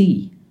to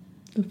see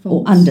The or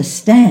faults.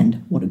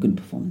 understand what a good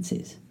performance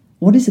is.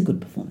 What is a good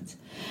performance?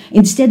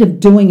 Instead of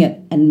doing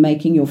it and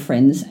making your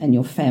friends and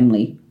your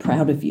family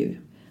proud of you,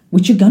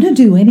 which you're going to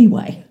do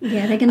anyway.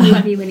 Yeah, they're going to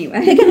love you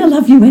anyway. They're going to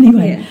love you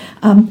anyway.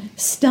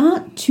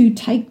 Start to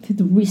take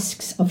the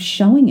risks of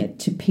showing it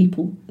to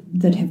people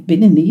that have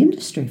been in the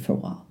industry for a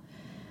while.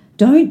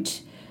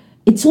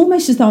 It's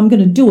almost as though I'm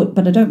going to do it,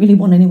 but I don't really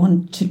want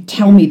anyone to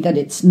tell me that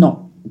it's not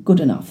good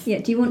enough. Yeah,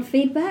 do you want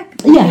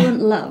feedback? Or Yeah. do you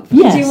want love?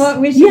 Yes. Do you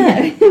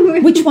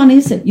want Which one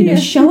is it? You know, Yeah.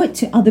 show it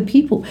to other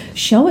people.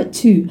 Show it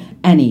to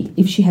Annie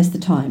if she has the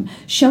time.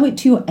 Show it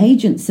to your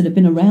agents that have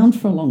been around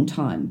for a long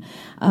time.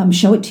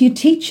 Show it to your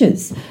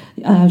teachers.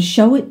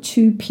 Show it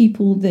to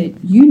people that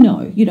you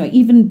know. You know,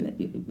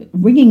 even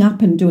ringing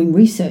up and doing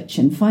research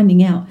and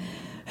finding out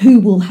who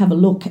will have a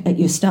look at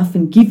your stuff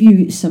and give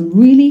you some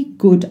really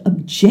good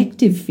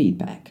objective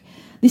feedback.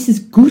 This is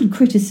good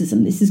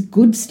criticism. This is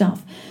good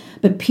stuff.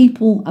 But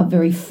people are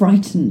very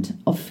frightened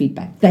of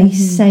feedback. They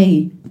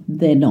say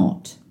they're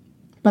not.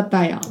 But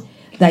they are.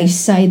 They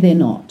say they're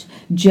not.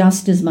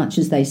 Just as much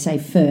as they say,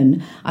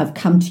 Fern, I've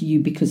come to you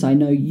because I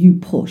know you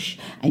push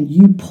and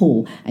you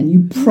pull and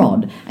you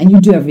prod and you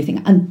do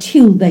everything,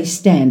 until they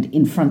stand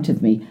in front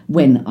of me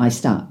when I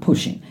start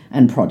pushing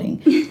and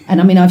prodding.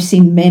 And I mean, I've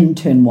seen men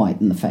turn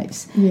white in the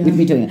face with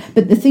me doing it.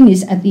 But the thing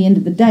is, at the end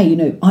of the day, you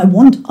know, I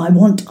want.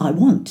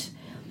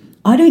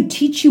 I don't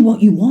teach you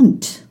what you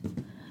want.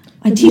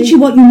 I teach you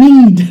what you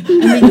need.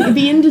 I mean,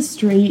 the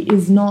industry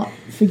is not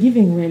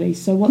forgiving, really.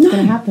 So what's going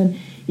to happen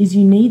is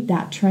you need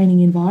that training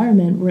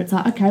environment where it's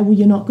like, okay, well,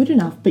 you're not good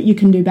enough, but you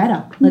can do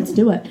better. Let's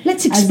do it.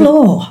 Let's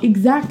explore.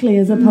 Exactly,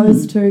 as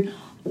opposed to,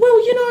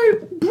 well, you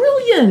know,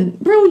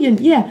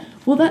 brilliant, yeah.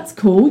 Well, that's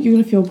cool. You're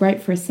going to feel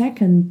great for a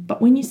second.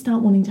 But when you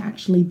start wanting to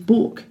actually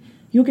book,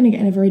 you're going to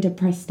get in a very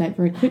depressed state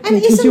very quickly,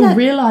 because you'll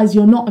realise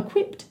you're not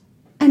equipped.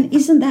 And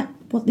isn't that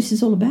what this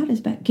is all about? Is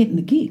about getting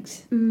the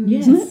gigs,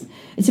 Yes. isn't it?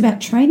 It's about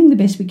training the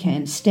best we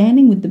can,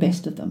 standing with the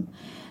best of them,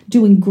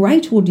 doing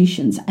great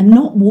auditions, and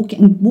not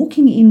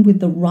walking in with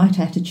the right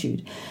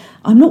attitude.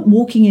 I'm not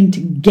walking in to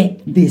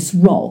get this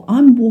role.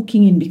 I'm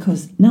walking in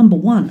because, number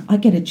one, I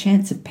get a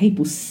chance of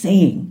people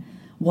seeing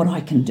what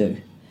I can do.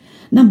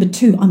 Number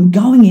two, I'm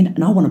going in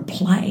and I want to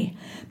play,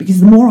 because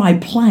the more I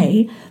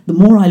play, the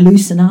more I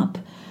loosen up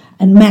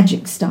and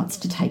magic starts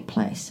to take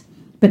place.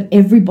 But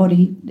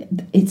everybody,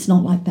 it's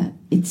not like that.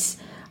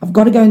 I've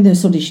got to go in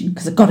this audition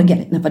because I've got to get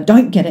it. And if I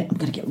don't get it, I'm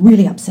going to get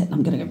really upset and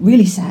I'm going to get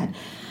really sad.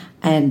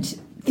 And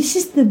this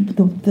is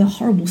the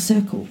horrible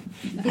circle,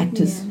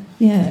 actors.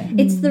 Yeah.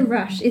 It's the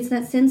rush. It's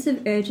that sense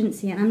of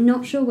urgency, and I'm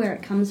not sure where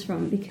it comes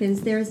from,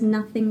 because there is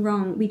nothing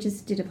wrong. We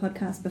just did a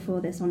podcast before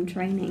this on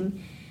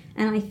training,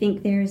 And I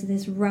think there is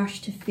this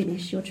rush to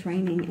finish your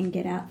training and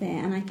get out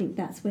there, and I think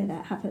that's where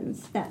that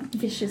happens, that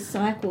vicious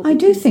cycle. I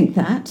do think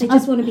that. They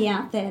just want to be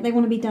out there. They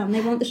want to be done.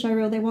 They want the show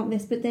reel. They want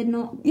this, but they're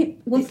not.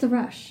 What's the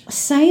rush?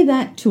 Say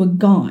that to a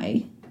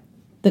guy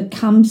that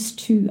comes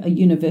to a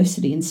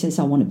university and says,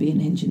 I want to be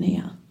an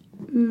engineer.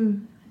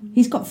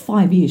 He's got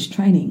 5 years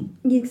training.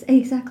 Yes,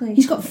 exactly.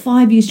 He's got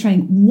 5 years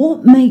training.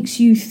 What makes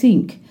you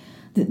think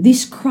that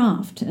this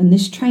craft and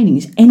this training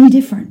is any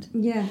different?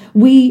 Yeah.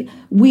 We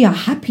are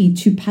happy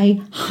to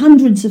pay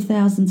hundreds of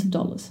thousands of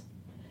dollars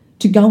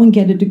to go and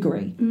get a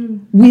degree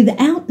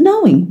without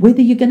knowing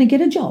whether you're going to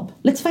get a job.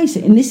 Let's face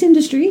it, in this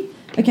industry,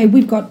 okay,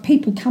 we've got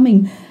people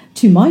coming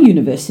to my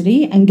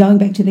university and going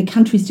back to their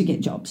countries to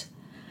get jobs.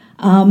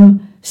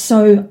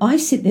 So I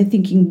sit there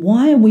thinking,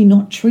 why are we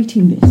not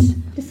treating this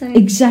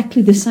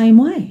exactly the same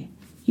way?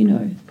 You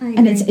know,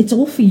 and it's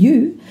all for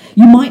you.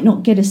 You might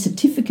not get a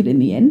certificate in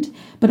the end,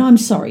 but I'm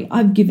sorry,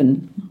 I've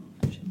given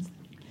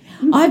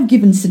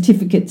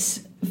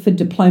certificates for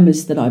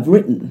diplomas that I've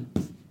written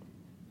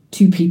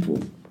to people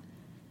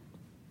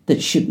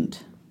that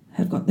shouldn't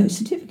have got those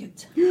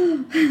certificates.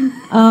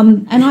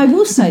 And I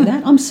will say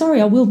that, I'm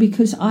sorry, I will,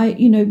 because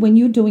when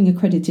you're doing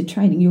accredited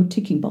training, you're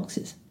ticking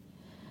boxes.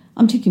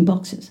 I'm ticking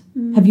boxes.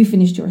 Have you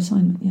finished your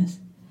assignment? Yes.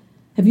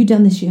 Have you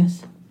done this?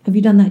 Yes. Have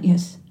you done that?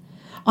 Yes.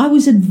 I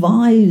was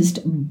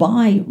advised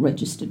by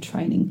registered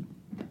training,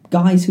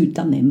 guys who'd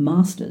done their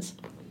masters,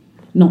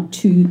 not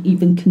to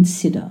even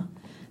consider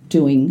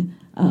doing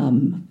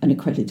an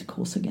accredited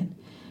course again,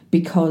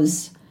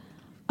 because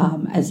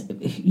as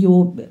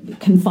you're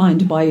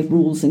confined by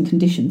rules and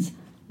conditions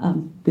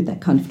with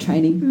that kind of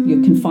training,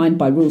 you're confined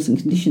by rules and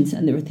conditions,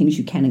 and there are things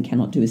you can and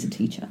cannot do as a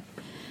teacher.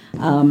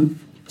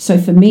 So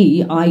for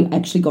me, I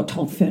actually got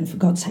told, Fern, for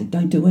God's sake,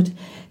 don't do it.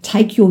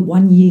 Take your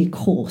 1 year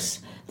course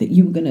that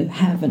you were going to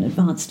have an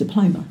advanced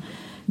diploma,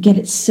 get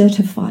it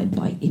certified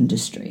by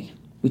industry,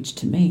 which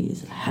to me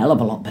is a hell of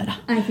a lot better.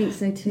 I think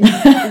so too.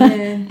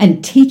 Yeah.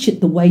 And teach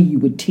it the way you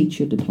would teach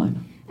your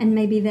diploma. And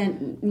maybe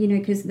then,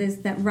 because there's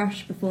that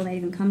rush before they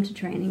even come to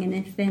training, and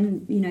if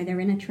then,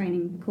 they're in a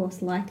training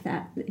course like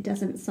that, it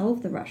doesn't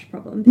solve the rush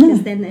problem,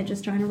 because then they're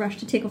just trying to rush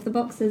to tick off the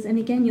boxes, and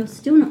again, you're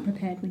still not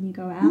prepared when you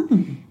go out.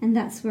 And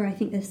that's where I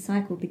think this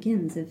cycle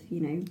begins of,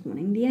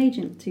 wanting the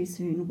agent too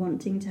soon,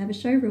 wanting to have a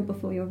show reel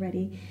before you're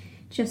ready.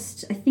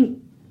 Just, I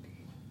think,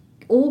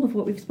 all of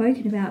what we've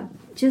spoken about,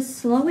 just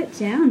slow it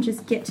down,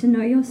 just get to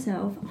know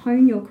yourself,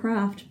 hone your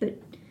craft, but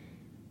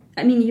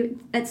I mean,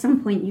 at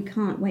some point you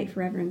can't wait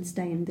forever and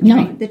stay in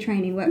the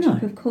training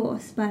workshop, of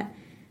course, but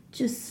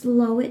just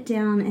slow it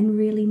down and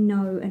really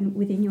know and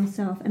within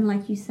yourself. And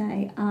like you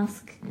say,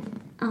 ask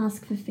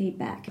for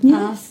feedback.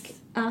 Yes.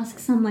 Ask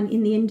someone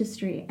in the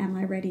industry, am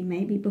I ready,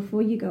 maybe,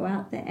 before you go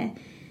out there,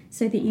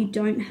 so that you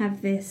don't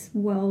have this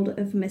world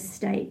of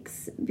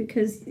mistakes,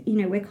 because,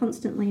 we're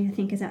constantly, I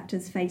think, as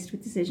actors, faced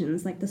with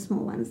decisions like the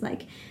small ones,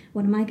 like,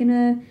 what am I going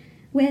to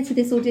wear to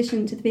this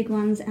audition, to the big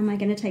ones? Am I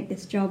going to take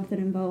this job that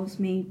involves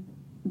me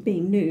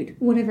being nude?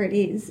 Whatever it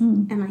is.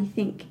 And I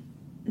think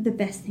the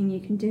best thing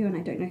you can do, and I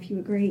don't know if you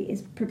agree,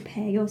 is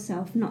prepare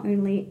yourself not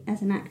only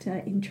as an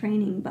actor in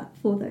training, but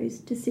for those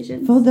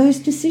decisions. For those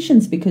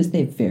decisions, because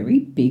they're very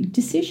big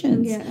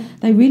decisions. Yeah.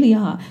 They really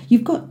are.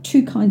 You've got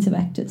two kinds of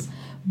actors.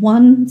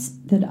 Ones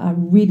that are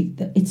really,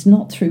 it's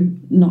not through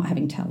not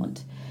having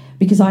talent,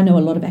 because I know a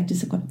lot of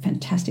actors have got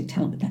fantastic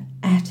talent, but that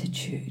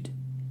attitude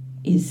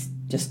is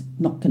just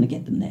not going to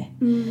get them there.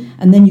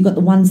 And then you've got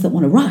the ones that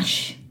want to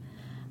rush,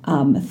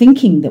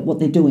 thinking that what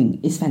they're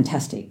doing is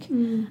fantastic,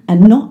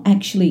 and not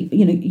actually,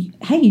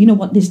 hey, you know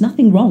what, there's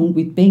nothing wrong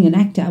with being an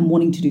actor and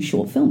wanting to do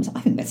short films. I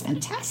think that's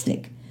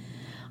fantastic.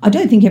 I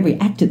don't think every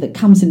actor that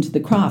comes into the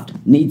craft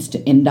needs to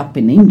end up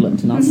in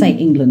England, and I'll say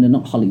England and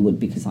not Hollywood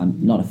because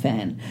I'm not a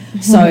fan.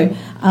 So,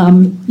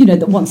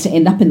 that wants to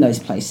end up in those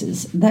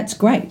places, that's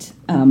great.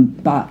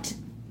 But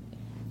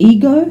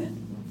ego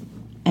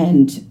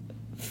and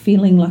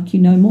feeling like you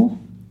know more,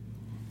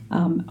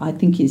 I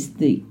think is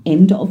the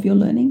end of your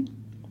learning.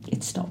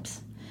 It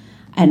stops.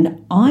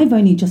 And I've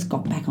only just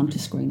got back onto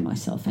screen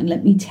myself, and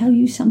let me tell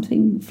you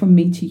something from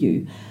me to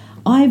you.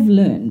 I've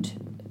learned,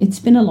 it's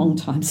been a long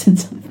time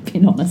since I've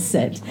been on a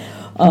set,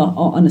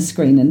 on a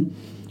screen, and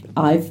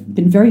I've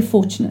been very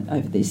fortunate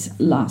over this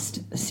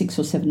last 6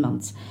 or 7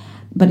 months.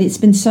 But it's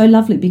been so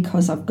lovely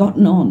because I've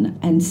gotten on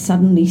and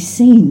suddenly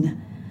seen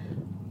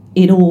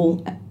it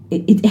all.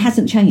 It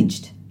hasn't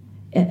changed.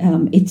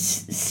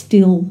 It's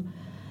still,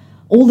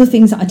 all the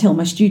things that I tell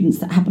my students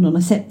that happen on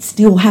a set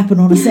still happen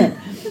on a set.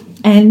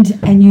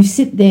 And you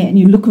sit there and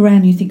you look around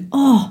and you think,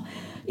 oh,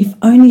 if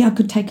only I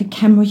could take a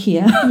camera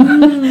here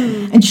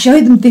and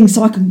show them things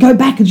so I could go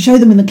back and show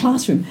them in the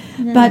classroom.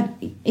 Yeah. But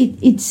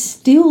it's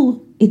still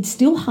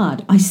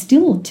hard.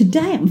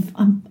 Today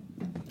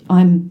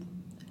I'm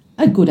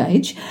a good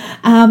age,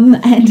 and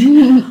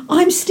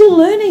I'm still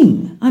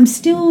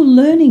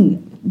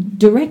learning.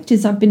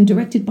 Directors, I've been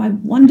directed by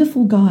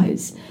wonderful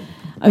guys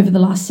over the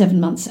last 7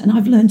 months, and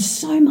I've learned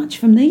so much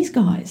from these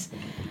guys.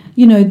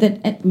 That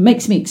it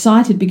makes me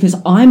excited because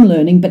I'm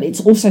learning, but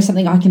it's also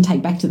something I can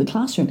take back to the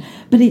classroom.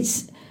 But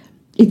it's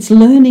it's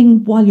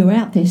learning while you're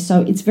out there.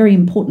 So it's very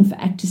important for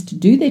actors to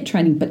do their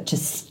training, but to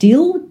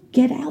still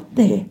get out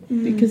there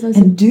Because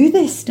and do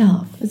their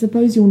stuff. I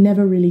suppose you'll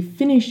never really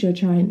finish your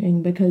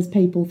training because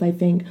they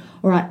think,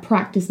 all right,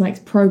 practice makes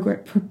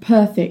progress.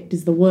 Perfect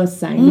is the worst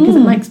saying because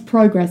it makes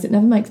progress. It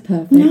never makes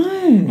perfect. No.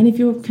 And if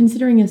you're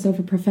considering yourself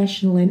a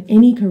professional in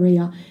any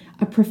career,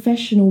 a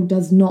professional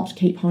does not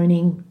keep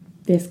honing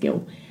their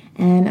skill.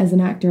 And as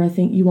an actor, I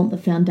think you want the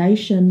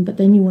foundation, but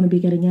then you want to be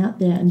getting out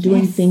there and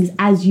doing things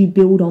as you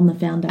build on the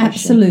foundation.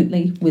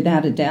 Absolutely.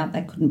 Without a doubt,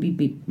 that couldn't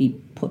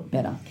be put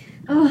better.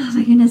 Oh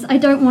my goodness, I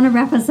don't want to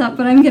wrap us up,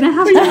 but I'm going to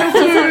have to wrap us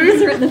up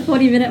because we're at the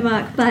 40-minute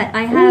mark. But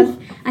I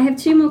have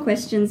two more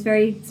questions,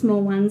 very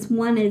small ones.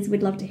 One is,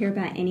 we'd love to hear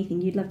about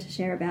anything you'd love to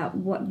share about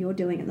what you're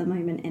doing at the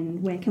moment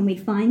and where can we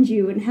find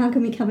you and how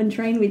can we come and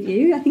train with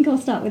you. I think I'll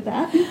start with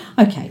that.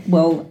 Okay,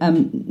 well,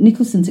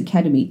 Nicholson's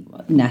Academy,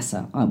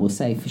 NASA, I will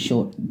say for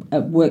short,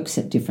 works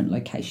at different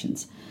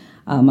locations.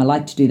 I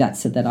like to do that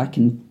so that I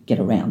can get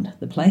around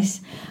the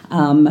place.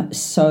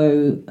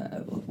 So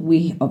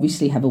we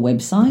obviously have a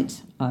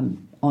website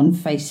on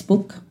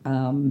Facebook,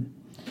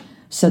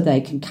 so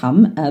they can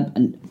come.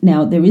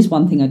 Now, there is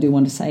one thing I do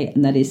want to say,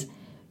 and that is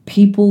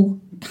people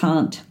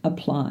can't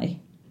apply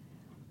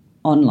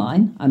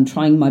online. I'm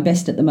trying my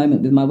best at the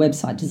moment with my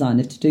website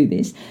designer to do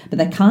this, but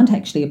they can't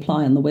actually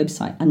apply on the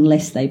website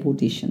unless they've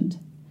auditioned.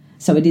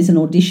 So it is an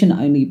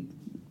audition-only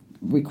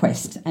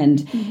request,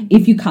 and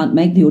if you can't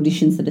make the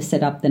auditions that are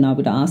set up, then I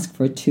would ask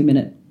for a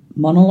 2-minute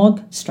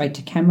monologue straight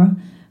to camera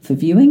for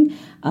viewing,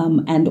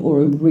 and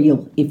or a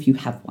reel if you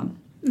have one.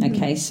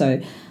 Okay,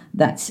 so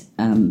that's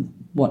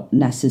what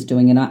NASA's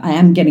doing, and I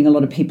am getting a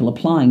lot of people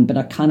applying, but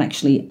I can't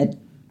actually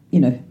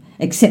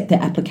accept their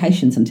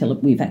applications until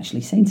we've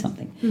actually seen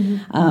something.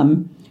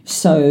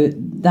 So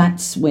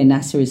that's where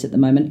NASA is at the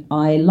moment.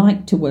 I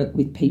like to work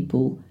with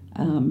people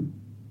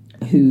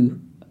who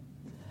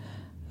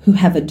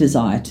have a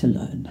desire to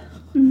learn,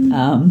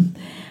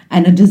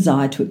 and a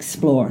desire to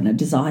explore, and a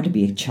desire to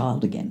be a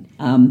child again,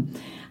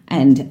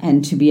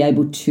 and to be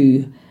able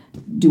to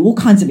do all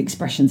kinds of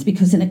expressions,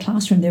 because in a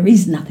classroom there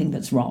is nothing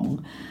that's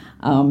wrong,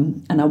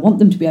 and I want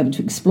them to be able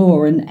to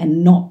explore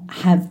and not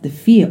have the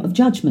fear of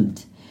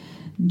judgment.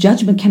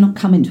 Judgment cannot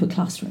come into a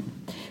classroom.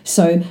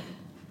 So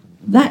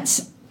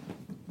that's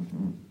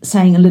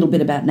saying a little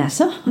bit about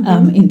NASA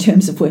in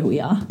terms of where we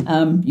are.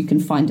 You can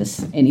find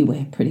us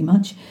anywhere pretty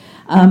much.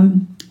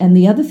 And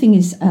the other thing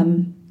is,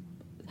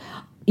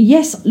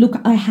 yes,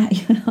 look,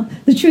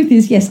 the truth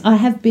is, yes, I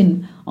have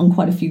been on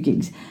quite a few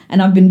gigs,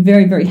 and I've been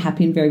very, very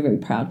happy and very, very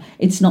proud.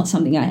 It's not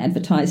something I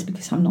advertise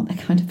because I'm not that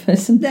kind of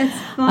person. That's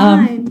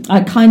fine.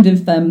 I kind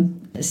of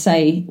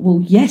say,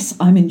 well, yes,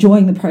 I'm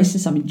enjoying the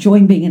process. I'm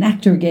enjoying being an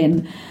actor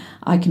again.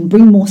 I can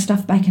bring more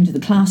stuff back into the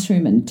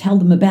classroom and tell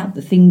them about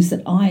the things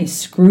that I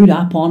screwed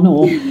up on,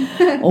 or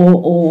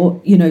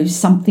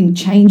something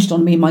changed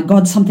on me. My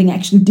God, something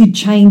actually did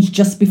change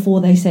just before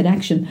they said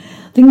action.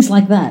 Things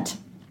like that.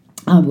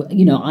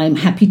 I'm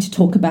happy to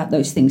talk about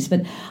those things,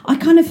 but I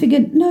kind of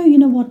figured, no, you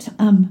know what?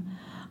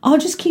 I'll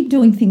just keep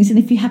doing things, and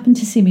if you happen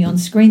to see me on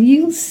screen,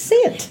 you'll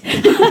see it.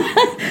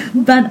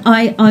 But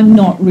I'm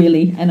not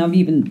really, and I've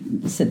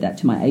even said that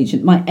to my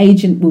agent. My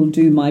agent will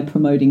do my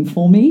promoting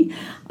for me.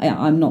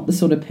 I'm not the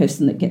sort of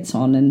person that gets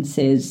on and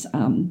says,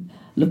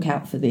 look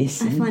out for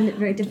this. I find it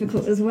very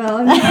difficult as well.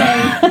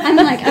 I'm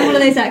one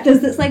of those actors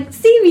that's like,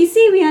 see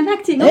me, I'm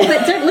acting. Oh,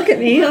 but don't look at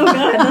me. Oh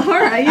God, the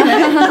horror,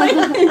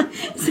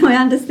 So I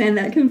understand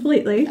that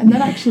completely. And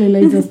that actually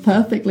leads us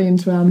perfectly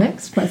into our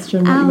next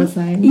question, what you were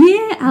saying.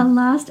 Yeah, our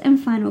last and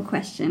final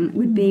question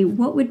would be,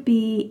 what would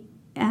be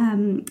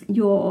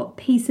your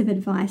piece of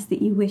advice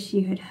that you wish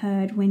you had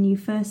heard when you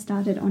first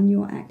started on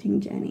your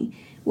acting journey?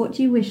 What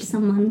do you wish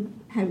someone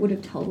would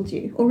have told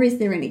you? Or is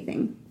there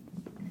anything?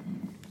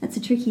 That's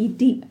a tricky,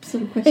 deep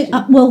sort of question.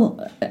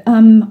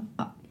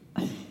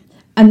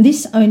 And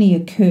this only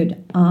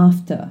occurred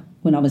after,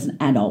 when I was an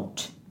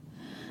adult.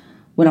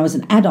 When I was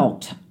an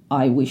adult,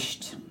 I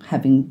wished,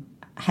 having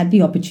had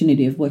the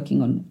opportunity of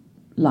working on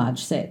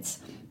large sets,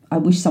 I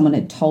wish someone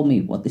had told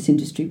me what this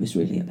industry was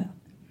really about.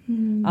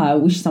 I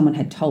wish someone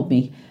had told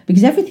me,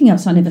 because everything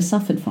else I never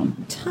suffered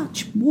from.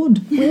 Touch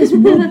wood. Where's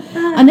wood?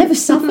 I never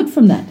suffered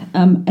from that,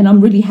 and I'm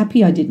really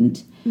happy I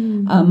didn't.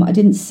 I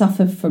didn't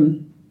suffer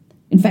from...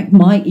 In fact,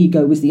 my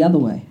ego was the other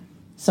way.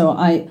 So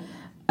I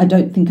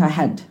don't think I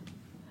had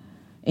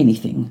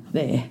anything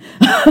there.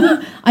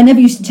 I never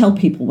used to tell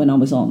people when I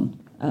was on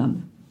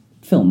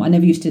film. I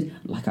never used to,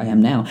 like I am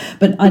now,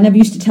 but I never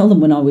used to tell them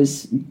when I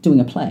was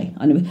doing a play.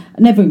 I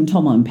never even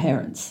told my own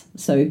parents.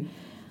 So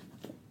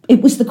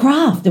it was the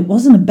craft. It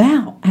wasn't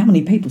about how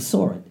many people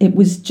saw it. It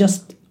was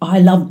just, I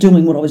loved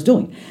doing what I was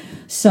doing.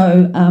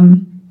 So,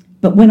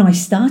 but when I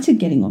started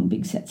getting on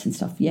big sets and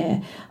stuff,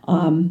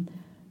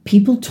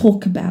 people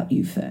talk about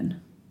you, Fern.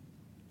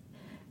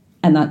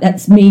 And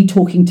that's me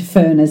talking to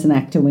Fern as an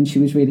actor when she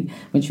was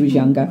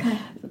younger. Okay.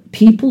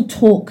 People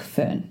talk,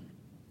 Fern.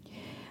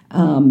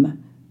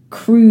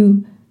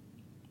 Crew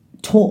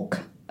talk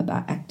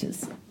about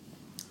actors.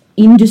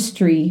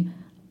 Industry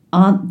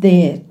aren't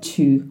there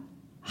to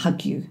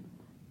hug you.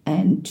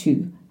 and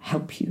to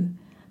help you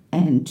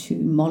and to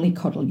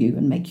mollycoddle you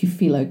and make you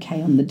feel okay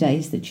on the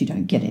days that you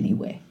don't get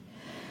anywhere.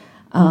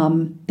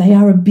 They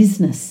are a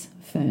business,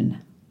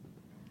 Fern.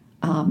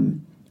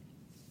 And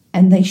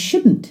they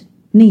shouldn't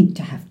need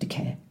to have to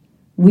care.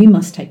 We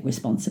must take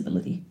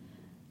responsibility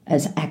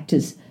as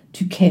actors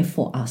to care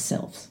for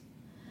ourselves.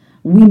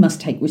 We must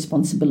take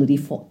responsibility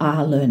for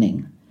our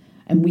learning.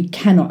 And we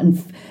cannot,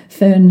 and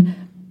Fern,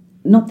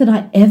 not that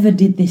I ever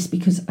did this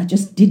because I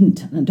just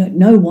didn't, and I don't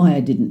know why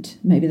I didn't.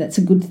 Maybe that's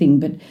a good thing,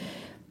 but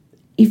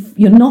if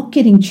you're not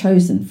getting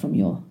chosen from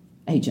your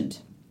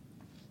agent,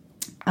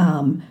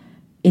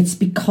 it's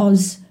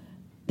because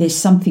there's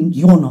something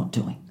you're not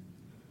doing.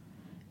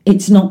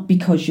 It's not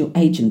because your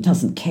agent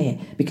doesn't care,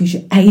 because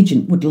your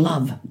agent would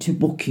love to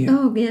book you.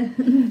 Oh, yeah.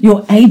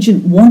 Your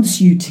agent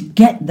wants you to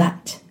get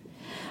that.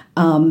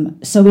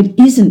 So it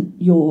isn't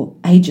your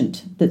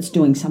agent that's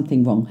doing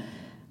something wrong.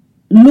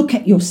 Look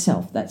at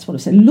yourself. That's what I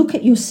say. Look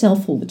at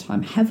yourself all the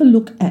time. Have a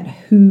look at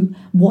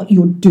what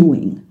you're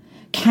doing.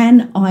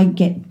 Can I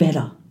get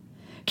better?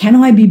 Can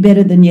I be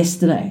better than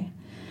yesterday?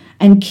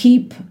 And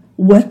keep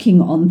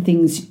working on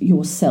things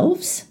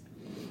yourselves,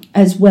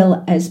 as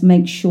well as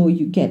make sure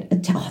you get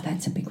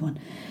that's a big one.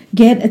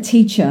 Get a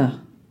teacher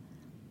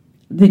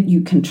that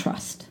you can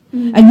trust.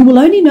 And you will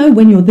only know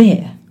when you're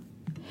there.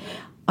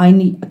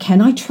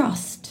 Can I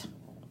trust?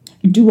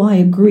 Do I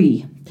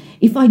agree?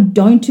 If I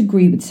don't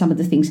agree with some of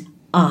the things,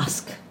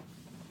 ask.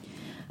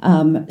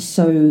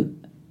 So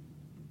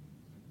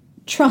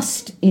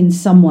trust in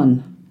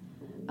someone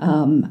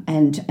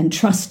and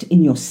trust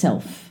in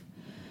yourself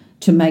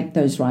to make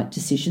those right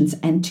decisions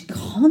and to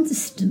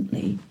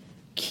constantly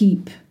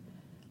keep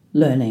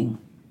learning.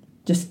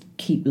 Just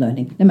keep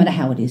learning, no matter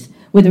how it is,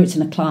 whether it's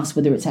in a class,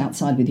 whether it's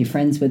outside with your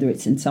friends, whether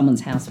it's in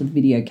someone's house with a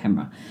video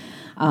camera.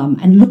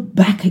 And look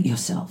back at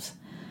yourselves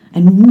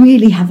and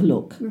really have a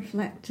look.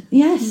 Reflect.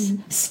 Yes.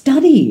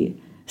 Study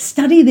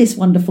this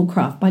wonderful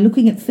craft by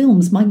looking at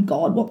films. My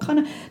God,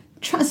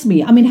 trust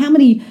me, I mean, how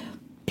many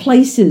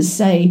places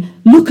say,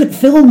 look at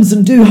films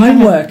and do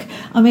homework?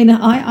 I mean,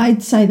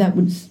 I'd say that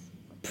was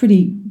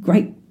pretty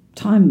great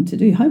time to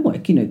do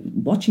homework,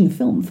 watching a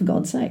film, for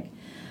God's sake.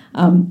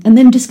 And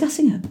then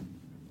discussing it.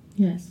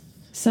 Yes.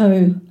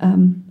 So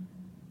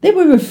there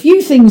were a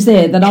few things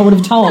there that I would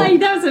have told. Hey,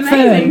 that was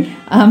amazing.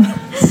 Fern.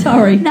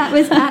 Sorry. That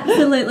was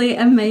absolutely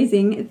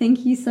amazing.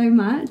 Thank you so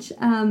much.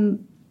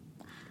 I'm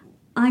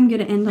going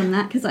to end on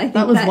that because I think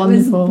that was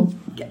wonderful.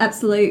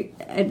 Absolute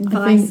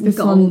advice. I think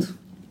gold.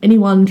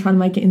 Anyone trying to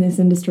make it in this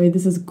industry,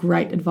 this is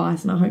great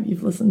advice, and I hope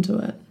you've listened to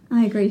it.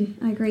 I agree.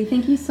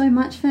 Thank you so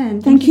much,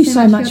 Fern. Thank you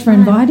so much for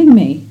inviting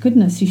me.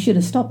 Goodness, you should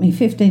have stopped me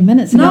 15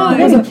 minutes ago. No, it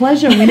was a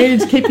pleasure. We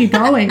needed to keep you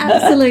going.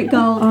 Absolute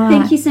gold. Right.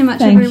 Thank you so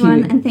much, everyone.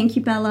 You. And thank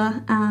you,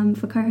 Bella,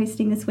 for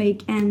co-hosting this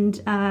week. And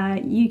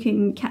you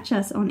can catch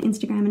us on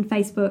Instagram and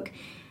Facebook.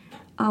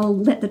 I'll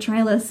let the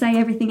trailer say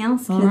everything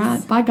else. All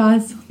right. Bye,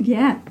 guys.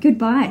 Yeah.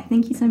 Goodbye.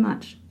 Thank you so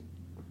much.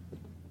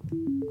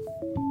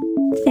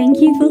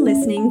 Thank you for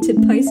listening to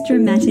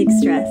Post-Dramatic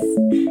Stress.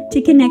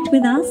 To connect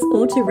with us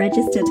or to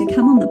register to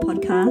come on the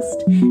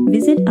podcast,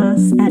 visit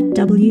us at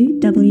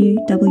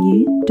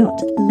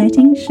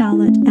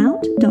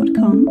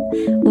www.lettingcharlotteout.com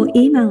or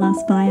email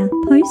us via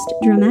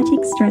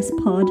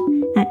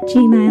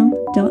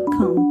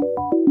postdramaticstresspod@gmail.com.